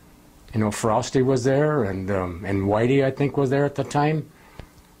cars. You know, Frosty was there, and Whitey, I think, was there at the time.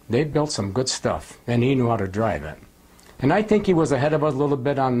 They built some good stuff, and he knew how to drive it. And I think he was ahead of us a little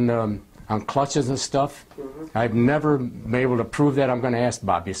bit on clutches and stuff. I've never been able to prove that. I'm going to ask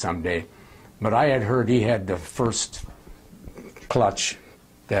Bobby someday. But I had heard he had the first clutch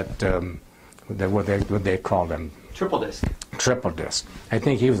that, what they called them? Triple disc. Triple disc. I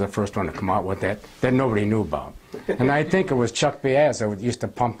think he was the first one to come out with that nobody knew about. And I think it was Chuck Biaz that used to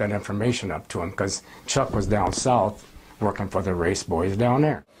pump that information up to him, because Chuck was down south working for the race boys down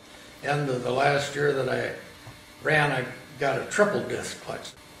there. End of the last year that I ran, I got a triple disc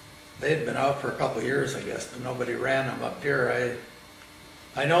clutch. They'd been out for a couple of years, I guess, but nobody ran them up here.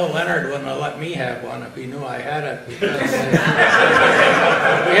 I know Leonard wouldn't have let me have one if he knew I had it, because we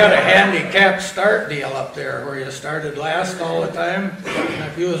had a handicapped start deal up there where you started last all the time.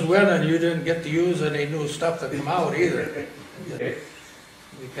 And if you was winning, you didn't get to use any new stuff that come out either. We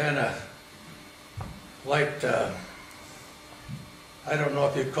kind of liked, I don't know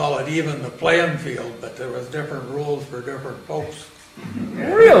if you'd call it even the playing field, but there was different rules for different folks.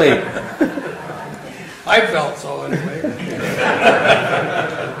 Really? I felt so anyway.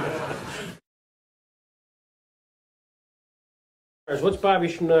 What's Bobby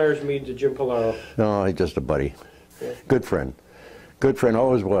Schnars mean to Jim Polaro? No, he's just a buddy. Yeah. Good friend. Good friend,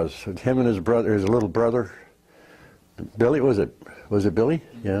 always was. Him and his brother, his little brother, Billy, was it Billy?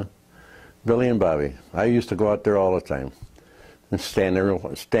 Yeah. Billy and Bobby. I used to go out there all the time and stand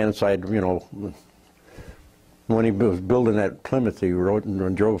aside, you know. When he was building that Plymouth, he wrote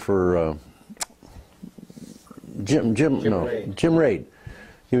and drove for Jim Raid.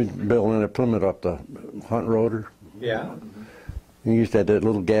 He was building a Plymouth up the Hunt Road. Yeah. We used to have that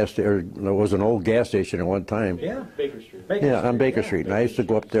little gas station. There was an old gas station at one time. Yeah, Baker Street. On Baker Street. And I used to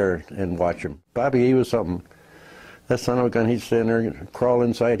go up there and watch him. Bobby, he was something. That son of a gun, he'd stand there and crawl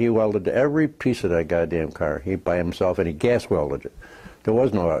inside. He welded every piece of that goddamn car. He by himself, and he gas welded it. There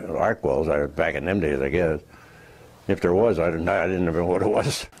was no arc welds back in them days, I guess. If there was, I didn't know what it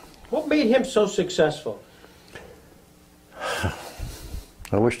was. What made him so successful?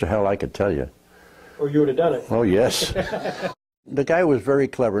 I wish the hell I could tell you. Or you would have done it. Oh, yes. The guy was very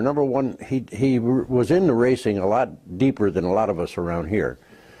clever. Number one, he was into racing a lot deeper than a lot of us around here.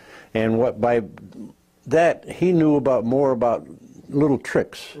 And by that, he knew more about little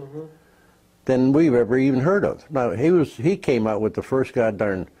tricks than we've ever even heard of. Now, he came out with the first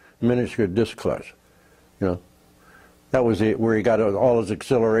goddamn miniature disc clutch, you know. That was it, where he got all his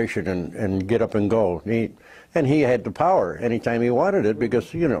acceleration and get up and go. And he had the power anytime he wanted it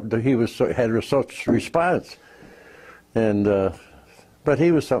because, you know, he had such response. And but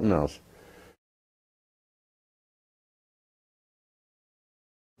he was something else.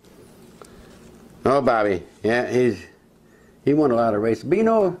 Oh, Bobby, yeah, he won a lot of races. But you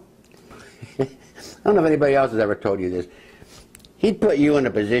know, I don't know if anybody else has ever told you this. He'd put you in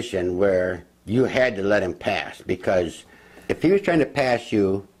a position where you had to let him pass, because if he was trying to pass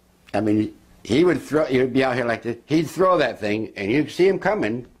you, I mean, you'd be out here like this, he'd throw that thing, and you'd see him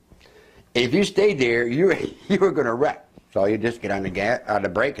coming. If you stayed there, you were going to wreck. So you just get on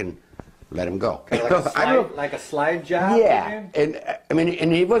the brake and let him go. Like a slide job? Yeah, and I mean,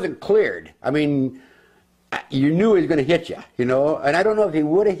 and he wasn't cleared. I mean, you knew he was going to hit you, you know. And I don't know if he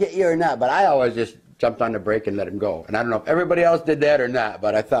would have hit you or not, but I always just jumped on the brake and let him go. And I don't know if everybody else did that or not,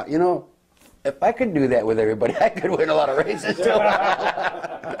 but I thought, you know, if I could do that with everybody, I could win a lot of races too.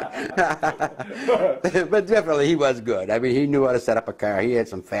 But definitely, he was good. I mean, he knew how to set up a car. He had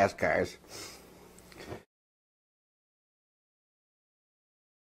some fast cars.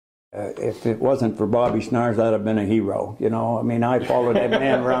 If it wasn't for Bobby Schnars, I'd have been a hero. You know, I mean, I followed that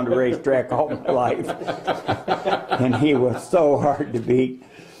man around the racetrack all my life, and he was so hard to beat.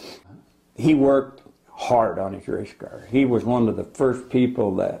 He worked hard on his race car. He was one of the first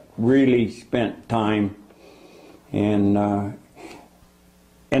people that really spent time, and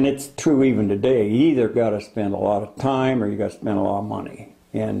it's true even today. You either got to spend a lot of time or you got to spend a lot of money,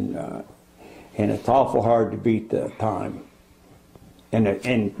 and it's awful hard to beat the time.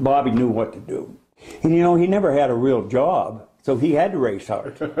 And Bobby knew what to do. And you know, he never had a real job, so he had to race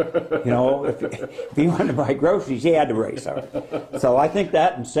hard. You know, if he wanted to buy groceries, he had to race hard. So I think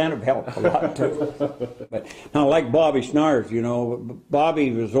that incentive helped a lot too. But now, like Bobby Schnars, you know,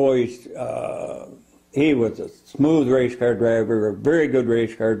 Bobby was always, he was a smooth race car driver, a very good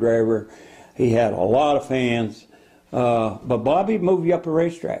race car driver. He had a lot of fans. But Bobby moved you up a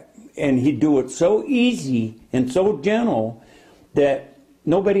racetrack, and he'd do it so easy and so gentle that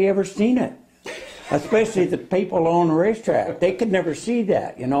nobody ever seen it, especially the people on the racetrack. They could never see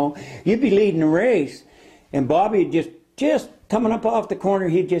that, you know. You'd be leading the race, and Bobby just coming up off the corner,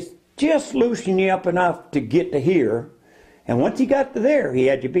 he'd just loosen you up enough to get to here, and once he got to there, he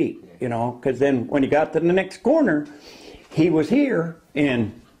had you beat, you know, because then when he got to the next corner, he was here,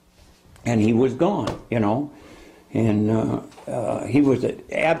 and he was gone, you know. And he was an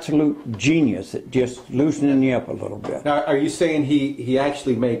absolute genius at just loosening you up a little bit. Now, are you saying he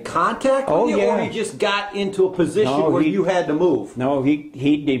actually made contact with you, yeah. or he just got into a position where you had to move? No,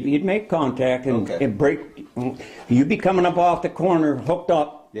 he'd make contact and break. You'd be coming up off the corner, hooked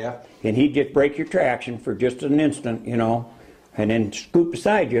up, yeah, and he'd just break your traction for just an instant, you know, and then scoop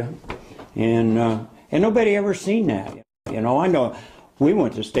beside you, and nobody ever seen that, you know. I know we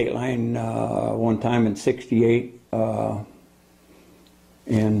went to Stateline one time in '68.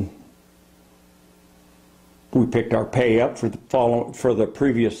 And we picked our pay up for the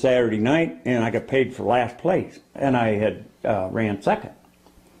previous Saturday night, and I got paid for last place, and I had ran second.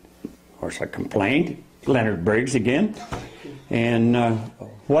 Of course, I complained, Leonard Briggs again, and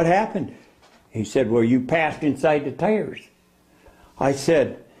what happened? He said, "Well, you passed inside the tires." I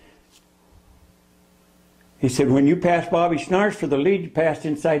said, he said, "When you passed Bobby Schnars for the lead, you passed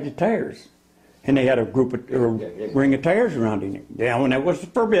inside the tires." And they had a ring of tires around him. Yeah, when it was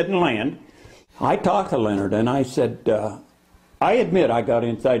forbidden land, I talked to Leonard and I said, I admit I got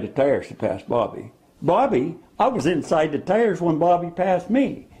inside the tires to pass Bobby. Bobby, I was inside the tires when Bobby passed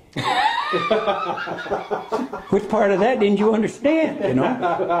me. Which part of that didn't you understand, you know?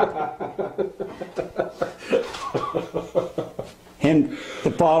 And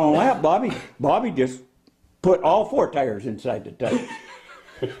the following lap, Bobby just put all 4 tires inside the tires.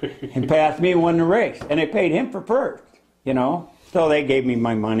 And passed me and won the race. And they paid him for first, you know. So they gave me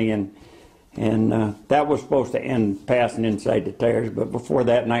my money, and And that was supposed to end passing inside the tires, but before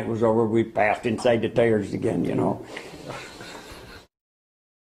that night was over, we passed inside the tires again, you know.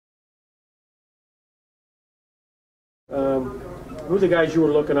 Who are the guys you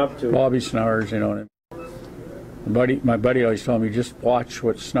were looking up to? Bobby Schnars, you know. My buddy always told me, just watch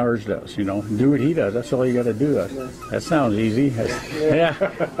what Schnars does, you know. Do what he does. That's all you got to do. That sounds easy. Yeah.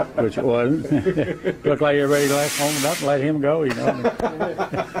 Which it wasn't. Looked like everybody left home up and let him go, you know.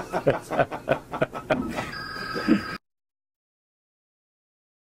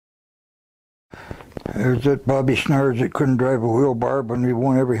 It was that Bobby Schnars that couldn't drive a wheelbarrow when we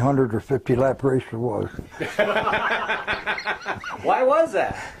won every 100 or 50 lap race there was. Why was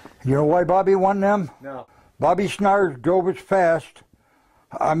that? You know why Bobby won them? No. Bobby Schnars drove as fast.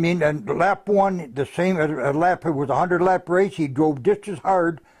 I mean, and lap one, the same, a lap, it was a 100 lap race. He drove just as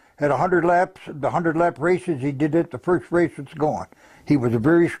hard at 100 laps, the 100 lap races he did at the first race that's going. He was a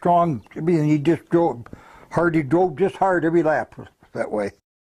very strong, I mean, he just drove hard. He drove just hard every lap that way.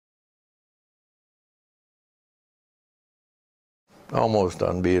 Almost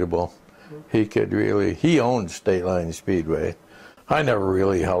unbeatable. He could really, he owned Stateline Speedway. I never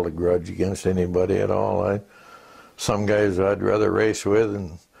really held a grudge against anybody at all. Some guys I'd rather race with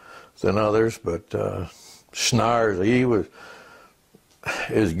than others, but Schnars, he was,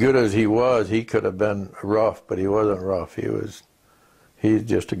 as good as he was, he could have been rough, but he wasn't rough. He's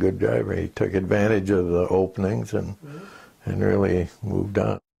just a good driver. He took advantage of the openings and really moved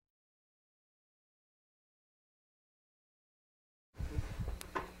on.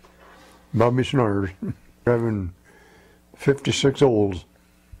 Bobby Schnars, driving 56 olds.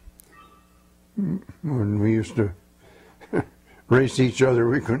 When we used to race each other,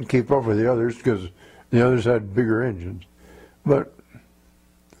 we couldn't keep up with the others because the others had bigger engines. But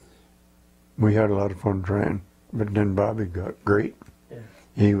we had a lot of fun trying. But then Bobby got great. Yeah.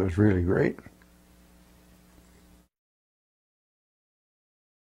 He was really great.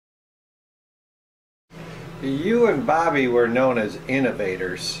 You and Bobby were known as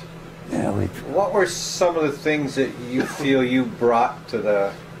innovators. Yeah, what were some of the things that you feel you brought to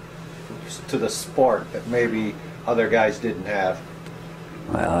the sport that maybe other guys didn't have?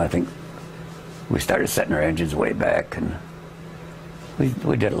 Well, I think we started setting our engines way back, and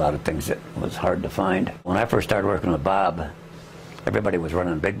we did a lot of things that was hard to find. When I first started working with Bob, everybody was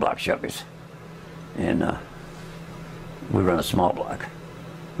running big block Chevys, and we run a small block.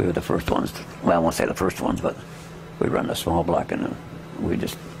 We were the first ones. Well, I won't say the first ones, but we run a small block, and we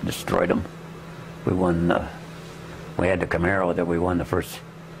just destroyed them. We won. We had the Camaro that we won the first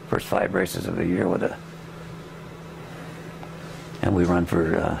 5 races of the year with it, and we run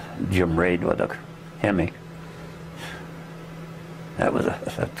for Jim Raid with a Hemi. That was a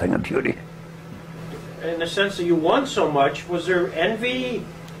thing of beauty. In the sense that you won so much, was there envy?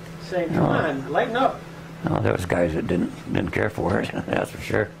 Saying, "Come on, lighten up." No, there was guys that didn't care for it. That's for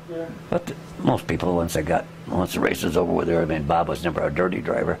sure. Yeah. But most people, once the race was over with her, I mean, Bob was never a dirty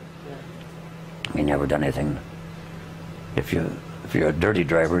driver. Yeah. He never done anything. If you're a dirty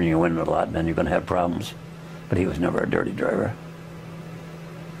driver and you win a lot, then you're going to have problems. But he was never a dirty driver.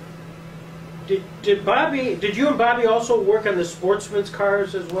 Did you and Bobby also work on the sportsman's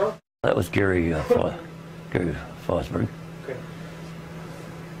cars as well? That was Gary Fosberg. Okay.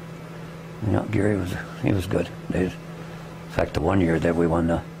 You know, Gary was good. In fact, the one year that we won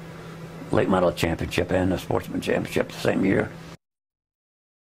the late model championship and the sportsman championship the same year.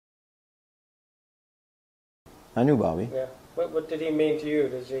 I knew Bobby. Yeah. What did he mean to you?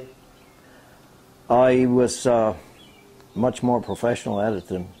 Does he? He was much more professional at it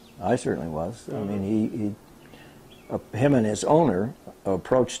than I certainly was. I mean, him and his owner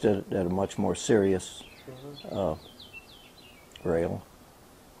approached it at a much more serious rail.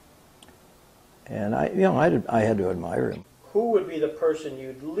 And I had to admire him. Who would be the person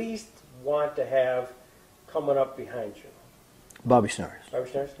you'd least want to have coming up behind you? Bobby Schnars. Bobby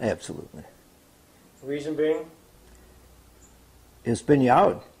Schnars? Absolutely. Reason being? He'll spin you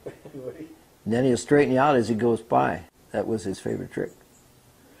out. And then he'll straighten you out as he goes by. That was his favorite trick.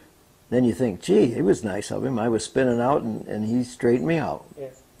 Then you think, gee, it was nice of him. I was spinning out and he straightened me out.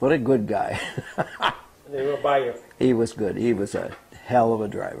 Yeah. What a good guy. They were by you. He was good. He was a hell of a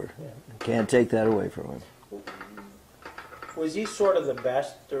driver. Yeah. Can't take that away from him. Was he sort of the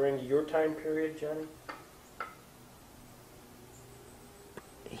best during your time period, Johnny?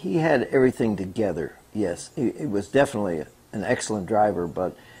 He had everything together, yes. He was definitely an excellent driver,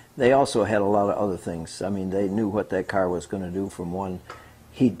 but they also had a lot of other things. I mean, they knew what that car was going to do from one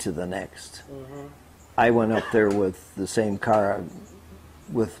heat to the next. Mm-hmm. I went up there with the same car,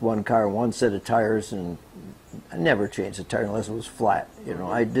 with one car, one set of tires, and I never changed the tire unless it was flat. You know,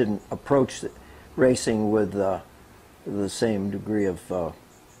 I didn't approach racing with the same degree of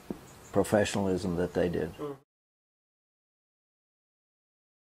professionalism that they did.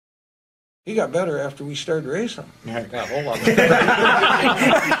 He got better after we started racing. Yeah, hold on.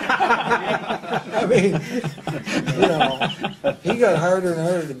 I mean, you know, he got harder and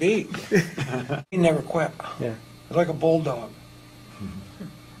harder to beat. He never quit. Yeah. Like a bulldog.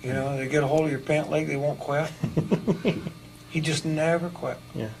 You know, they get a hold of your pant leg, they won't quit. He just never quit.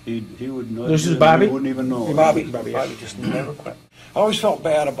 Yeah. He would know. This is Bobby? He wouldn't even know. Bobby yeah. just never quit. I always felt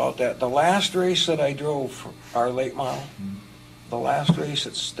bad about that. The last race that I drove for our late model, the last race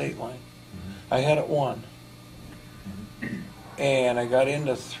at Stateline, I had it won. And I got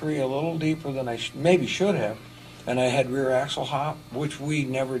into 3 a little deeper than I maybe should have. And I had rear axle hop, which we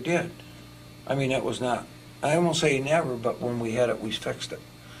never did. I mean, it was not, I won't say never, but when we had it, we fixed it.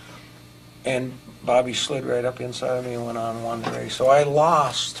 And Bobby slid right up inside of me and went on and won the race. So I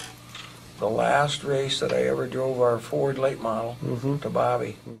lost the last race that I ever drove our Ford late model to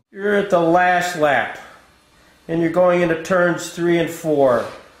Bobby. You're at the last lap, and you're going into turns 3 and 4.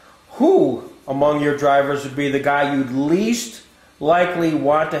 Who among your drivers would be the guy you'd least likely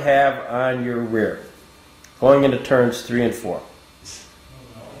want to have on your rear, going into turns 3 and 4?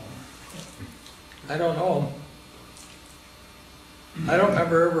 I don't know. I don't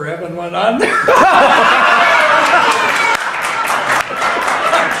remember ever having one on there.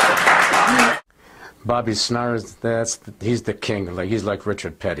 Bobby Schnars, he's the king. He's like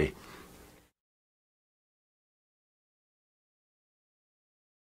Richard Petty.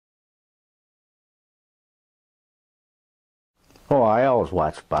 Oh, I always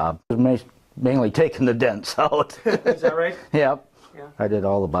watched Bob. It was mainly taking the dents out. Is that right? Yep. Yeah. I did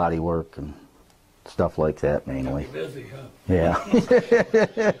all the body work and stuff like that mainly. Busy, huh? Yeah.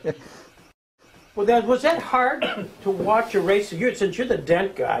 Well, was that hard to watch a race? Since you're the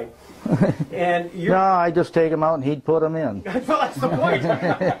dent guy, and you're... No, I just take them out and he'd put them in. Well, that's the point.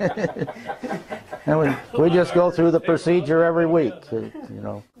 And we just go through the procedure every week, you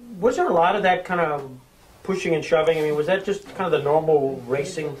know. Was there a lot of that kind of pushing and shoving? I mean, was that just kind of the normal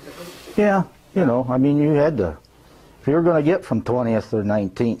racing? Yeah, you know, I mean, you had to, if you were going to get from 20th or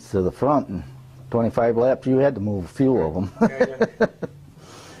 19th to the front in 25 laps, you had to move a few of them.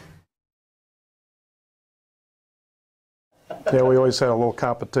 Yeah, we always had a little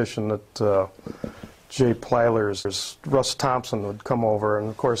competition at Jay Plyler's. Russ Thompson would come over, and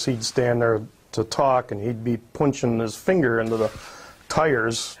of course he'd stand there to talk, and he'd be punching his finger into the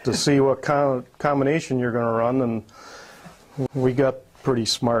tires to see what combination you're going to run, and we got pretty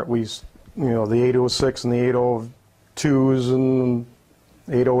smart. We, you know, the 806 and the 802s and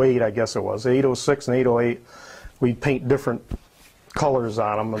 808, I guess it was, 806 and 808, we'd paint different colors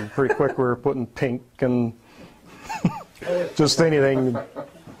on them, and pretty quick we were putting pink and just anything,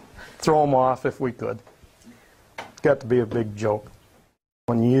 throw them off if we could. Got to be a big joke.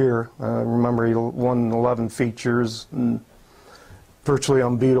 One year, I remember he won 11 features, and virtually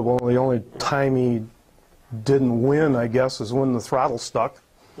unbeatable. The only time he didn't win, I guess, is when the throttle stuck.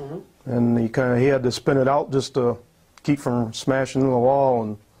 And he had to spin it out just to keep from smashing into the wall.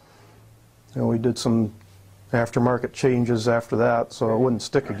 And you know, we did some aftermarket changes after that, so it wouldn't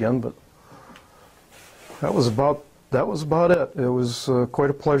stick again. But that was about it. It was quite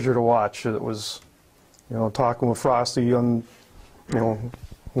a pleasure to watch. It was, you know, talking with Frosty on, you know,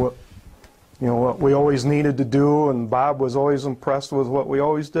 what we always needed to do, and Bob was always impressed with what we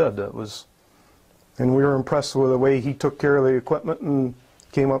always did. It was, and we were impressed with the way he took care of the equipment and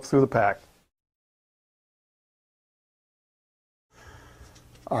came up through the pack.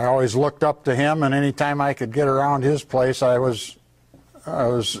 I always looked up to him, and anytime I could get around his place, I was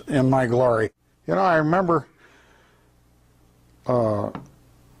in my glory. You know, I remember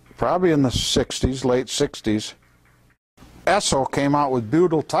probably in the 60s, late 60s, Esso came out with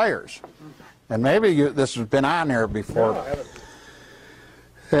butyl tires. And maybe this has been on there before. No, I haven't.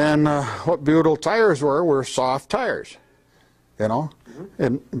 And what butyl tires were soft tires, you know.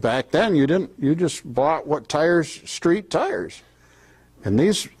 And back then you just bought what tires, street tires. And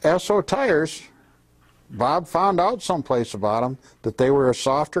these Esso tires, Bob found out someplace about them that they were a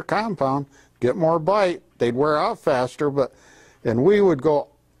softer compound, get more bite, they'd wear out faster, and we would go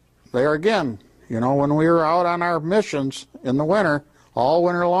there again, you know, when we were out on our missions in the winter, all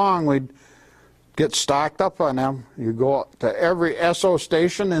winter long, we'd get stocked up on them. You go to every Esso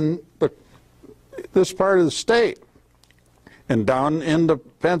station in this part of the state and down into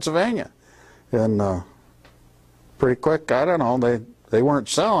Pennsylvania. And pretty quick, I don't know, they weren't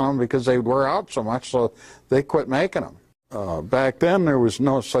selling them because they'd wear out so much, so they quit making them. Back then, there was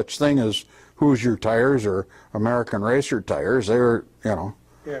no such thing as Hoosier tires or American Racer tires. They were, you know,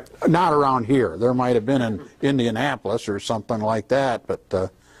 Yeah. not around here. There might have been in Indianapolis or something like that,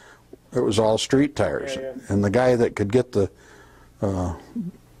 but it was all street tires. Yeah, yeah. And the guy that could get the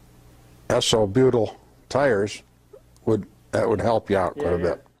Butyl tires would help you out quite a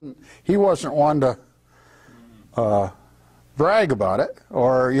bit. He wasn't one to brag about it,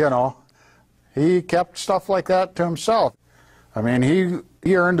 or, you know, he kept stuff like that to himself. I mean,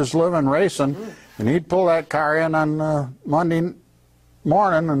 he earned his living racing, and he'd pull that car in on Monday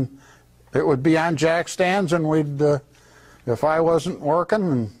morning, and it would be on jack stands, and we'd, if I wasn't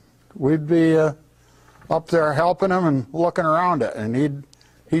working, and we'd be up there helping him and looking around it, and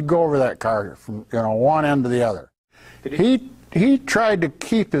he'd go over that car from, you know, one end to the other. He tried to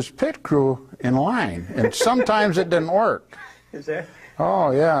keep his pit crew in line, and sometimes it didn't work. Is that?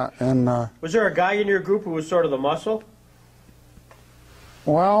 Oh yeah, and was there a guy in your group who was sort of the muscle?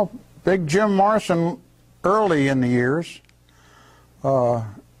 well, Big Jim Morrison early in the years, and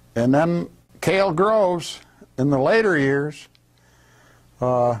then Cale Groves in the later years.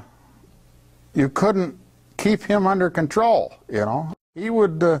 You couldn't keep him under control, you know. He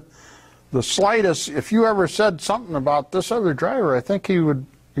would, the slightest, if you ever said something about this other driver, I think he'd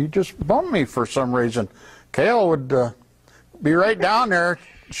just bum me for some reason. Cale would be right down there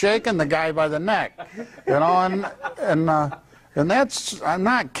shaking the guy by the neck, you know, and that's, I'm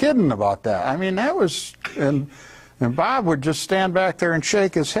not kidding about that. I mean, that was, and Bob would just stand back there and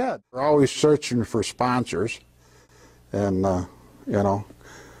shake his head. We're always searching for sponsors, and, you know,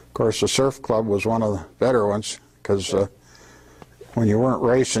 of course, the Surf Club was one of the better ones, because when you weren't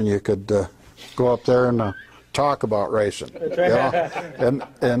racing, you could go up there and talk about racing. That's You right. know?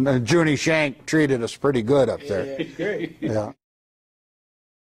 And Junie Shank treated us pretty good up there. Yeah, great. Yeah.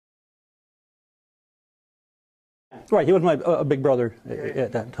 Right, he was my big brother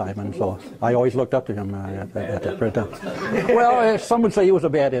at that time, and so I always looked up to him at that point in time. Well, some would say he was a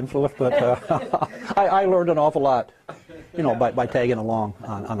bad influence, but I learned an awful lot, you know, by tagging along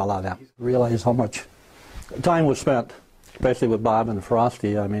on a lot of that. Realize how much time was spent, especially with Bob and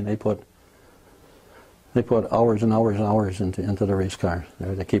Frosty. I mean, they put hours and hours and hours into the race car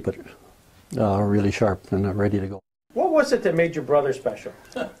there to keep it really sharp and ready to go. What was it that made your brother special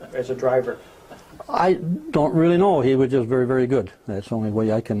as a driver? I don't really know. He was just very, very good. That's the only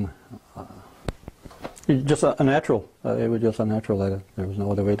way I can. He's just a natural. It was just a natural. There was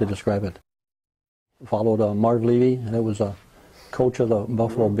no other way to describe it. Followed Marv Levy. That was a coach of the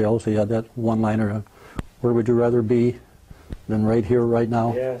Buffalo Bills. He had that one-liner, "Where would you rather be than right here, right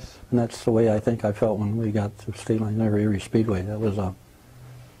now?" Yes. And that's the way I think I felt when we got to Stateline Speedway. That was I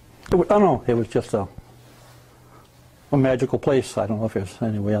don't know. It was just a magical place. I don't know if there's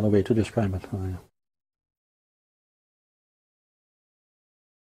any other way to describe it.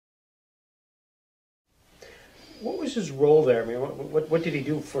 What was his role there? I mean, what did he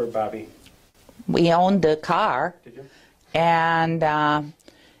do for Bobby? We owned the car, and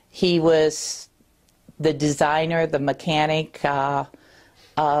he was the designer, the mechanic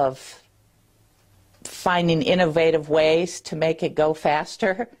of finding innovative ways to make it go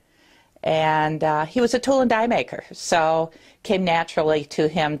faster. And he was a tool and die maker, so it came naturally to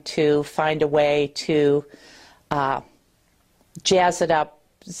him to find a way to jazz it up,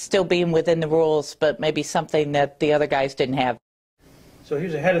 still being within the rules, but maybe something that the other guys didn't have. So he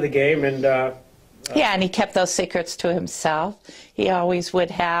was ahead of the game, and yeah, and he kept those secrets to himself. He always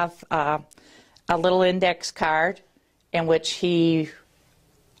would have a little index card in which he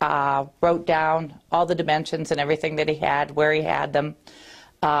wrote down all the dimensions and everything that he had, where he had them.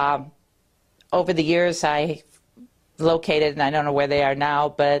 Over the years, I located, and I don't know where they are now,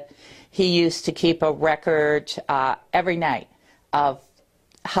 but he used to keep a record every night of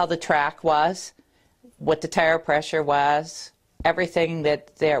how the track was, what the tire pressure was, everything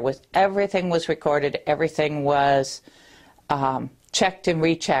that there was. Everything was recorded. Everything was checked and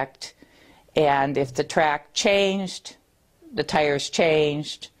rechecked. And if the track changed, the tires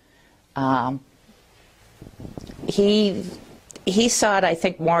changed. He saw it, I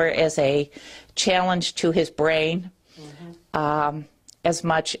think, more as a challenge to his brain, as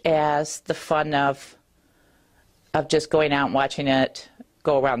much as the fun of just going out and watching it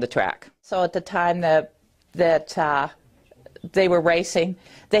go around the track. So at the time that they were racing,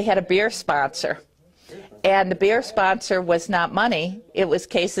 they had a beer sponsor. And the beer sponsor was not money, it was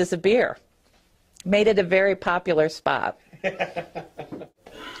cases of beer. Made it a very popular spot.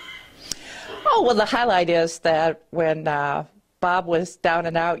 Oh, well, the highlight is that when Bob was down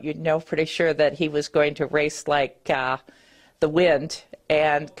and out, you'd know pretty sure that he was going to race like the wind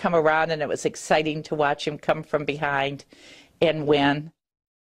and come around, and it was exciting to watch him come from behind and win.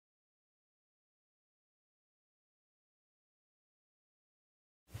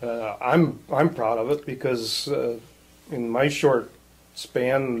 I'm proud of it because in my short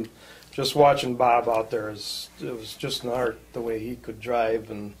span, just watching Bob out there, it was just an art the way he could drive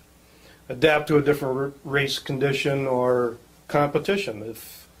and adapt to a different race condition or competition.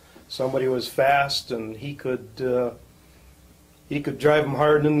 If somebody was fast and he could drive them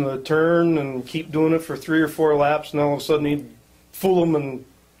hard into the turn and keep doing it for 3 or 4 laps, and all of a sudden he'd fool them and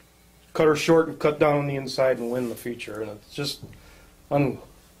cut her short and cut down on the inside and win the feature. And it's just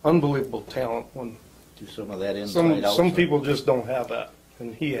unbelievable talent. When do some of that inside out. Some people just don't have that,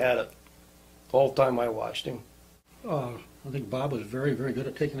 and he had it the whole time I watched him. I think Bob was very, very good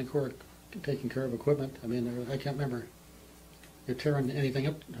at taking care of equipment. I mean, I can't remember you tearing anything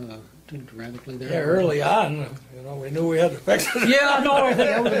up too dramatically there. Yeah, early on, we knew we had to fix it. Yeah, no, I think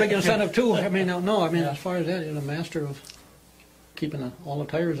that was a big incentive too. I mean, as far as that, you're the master of keeping all the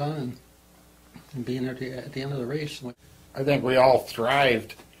tires on and being there at the end of the race. I think we all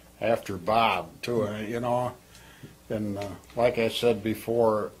thrived after Bob too, and like I said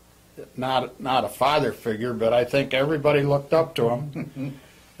before, not a father figure, but I think everybody looked up to him,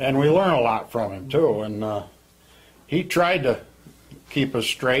 and we learned a lot from him too. And he tried to keep us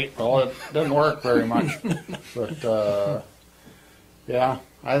straight. Well, it didn't work very much, but yeah,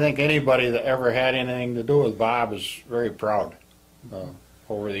 I think anybody that ever had anything to do with Bob is very proud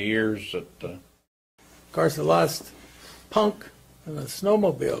over the years. That of course, the last Punk in a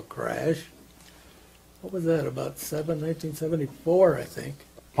snowmobile crash. What was that, about 1974, I think?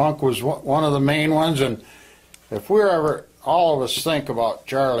 Punk was one of the main ones, and if we're ever, all of us think about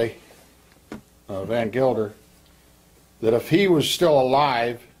Charlie Van Gilder, that if he was still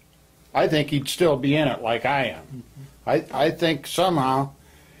alive, I think he'd still be in it like I am. I think somehow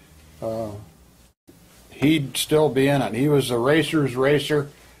he'd still be in it. He was a racer's racer,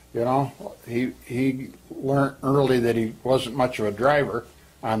 He learned early that he wasn't much of a driver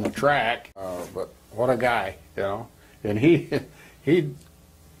on the track, but what a guy, And he'd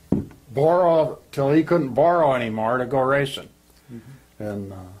borrow till he couldn't borrow anymore to go racing.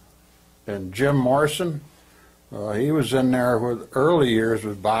 And Jim Morrison, he was in there with early years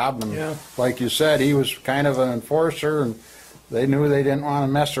with Bob, and like you said, he was kind of an enforcer, and they knew they didn't want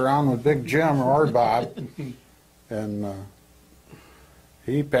to mess around with Big Jim or Bob. And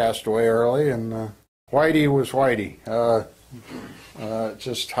he passed away early, and Whitey was Whitey. It's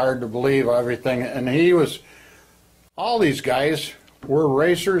just hard to believe everything. And he was, all these guys were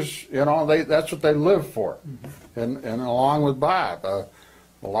racers, that's what they lived for. And along with Bob, a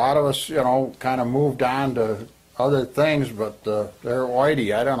lot of us, kind of moved on to other things, but they're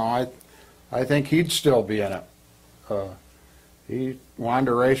Whitey. I don't know. I think he'd still be in it. He wanted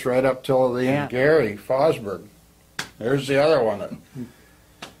to race right up till the end. Gary Fosberg, there's the other one.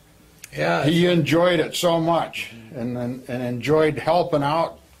 Yeah, he enjoyed it so much, and enjoyed helping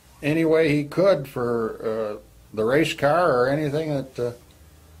out any way he could for the race car or anything that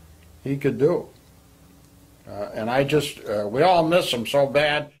he could do. And we all miss him so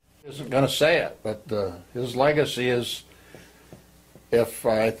bad. He isn't going to say it, but his legacy is,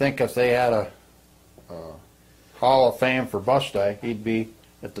 I think if they had a Hall of Fame for Busti, he'd be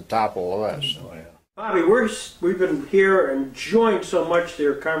at the top of the list. Oh, yeah. Bobby, we've been here enjoying so much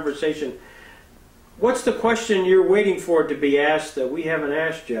their conversation. What's the question you're waiting for to be asked that we haven't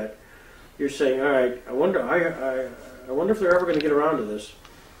asked yet? You're saying, all right, I wonder if they're ever going to get around to this.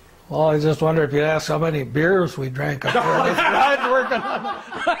 Well, I just wonder if you ask how many beers we drank up there. I'm working on it.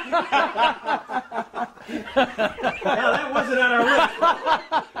 Yeah, that wasn't on our list.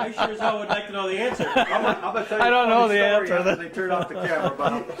 I sure as hell would like to know the answer. I don't know the answer. They turned off the camera.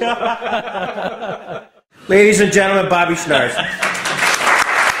 Ladies and gentlemen, Bobby Schnars.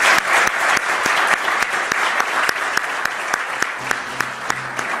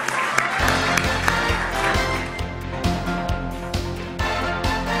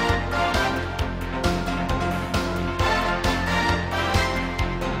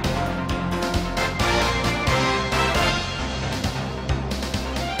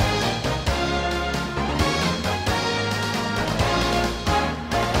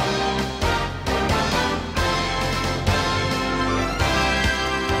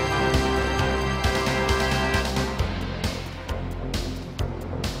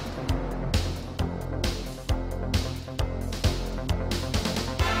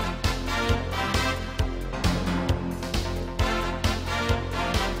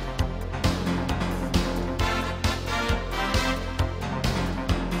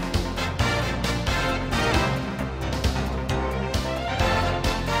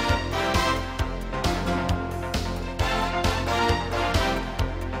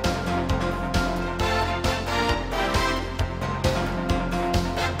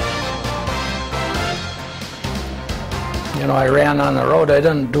 You know, I ran on the road. I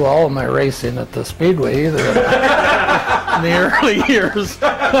didn't do all of my racing at the Speedway either in the early years.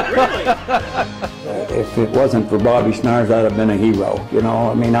 If it wasn't for Bobby Schnars, I'd have been a hero. You know,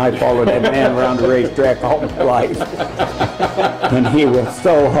 I mean, I followed that man around the racetrack all my life, and he was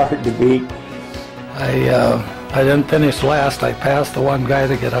so hard to beat. I didn't finish last. I passed the one guy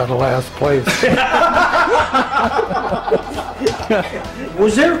to get out of last place.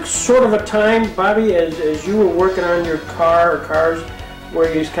 Was there sort of a time, Bobby, as you were working on your car or cars,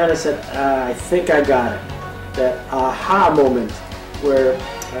 where you kind of said, I think I got it? That aha moment where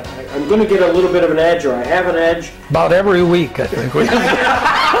I'm going to get a little bit of an edge, or I have an edge? About every week, I think. We used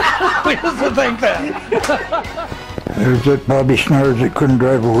to think that. There's that Bobby Schnars that couldn't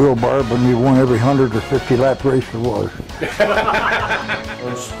drive a wheelbarrow, but he won every 100 or 50 lap race there was.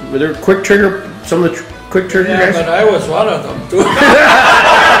 Were there quick trigger, some of the quick trigger guys? Yeah, but I was one of them too.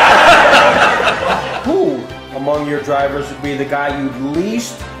 Who among your drivers would be the guy you'd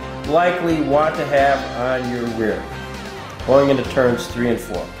least likely want to have on your rear, going into turns 3 and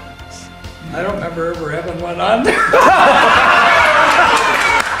 4? I don't remember ever having one on there.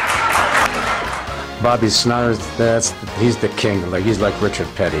 Bobby Schnars, he's the king. Like he's like Richard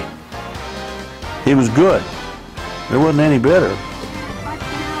Petty. He was good. There wasn't any better.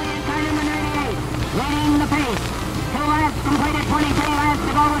 Leading the pace. 2 laps completed, 23 laps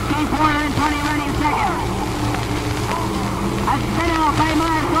to go with Keith Warner and 20 running second. A spin out by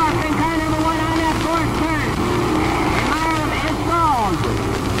Marv Clark in car number 1 on that fourth turn. Marv is stalled.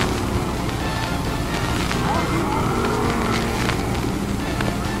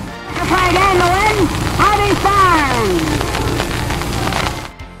 Flag and the win, Bobby Schnars.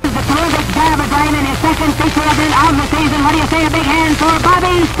 This is a terrific job of driving his second feature event of the season. What do you say? A big hand for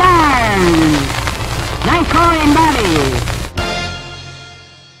Bobby Schnars. Nice scoring by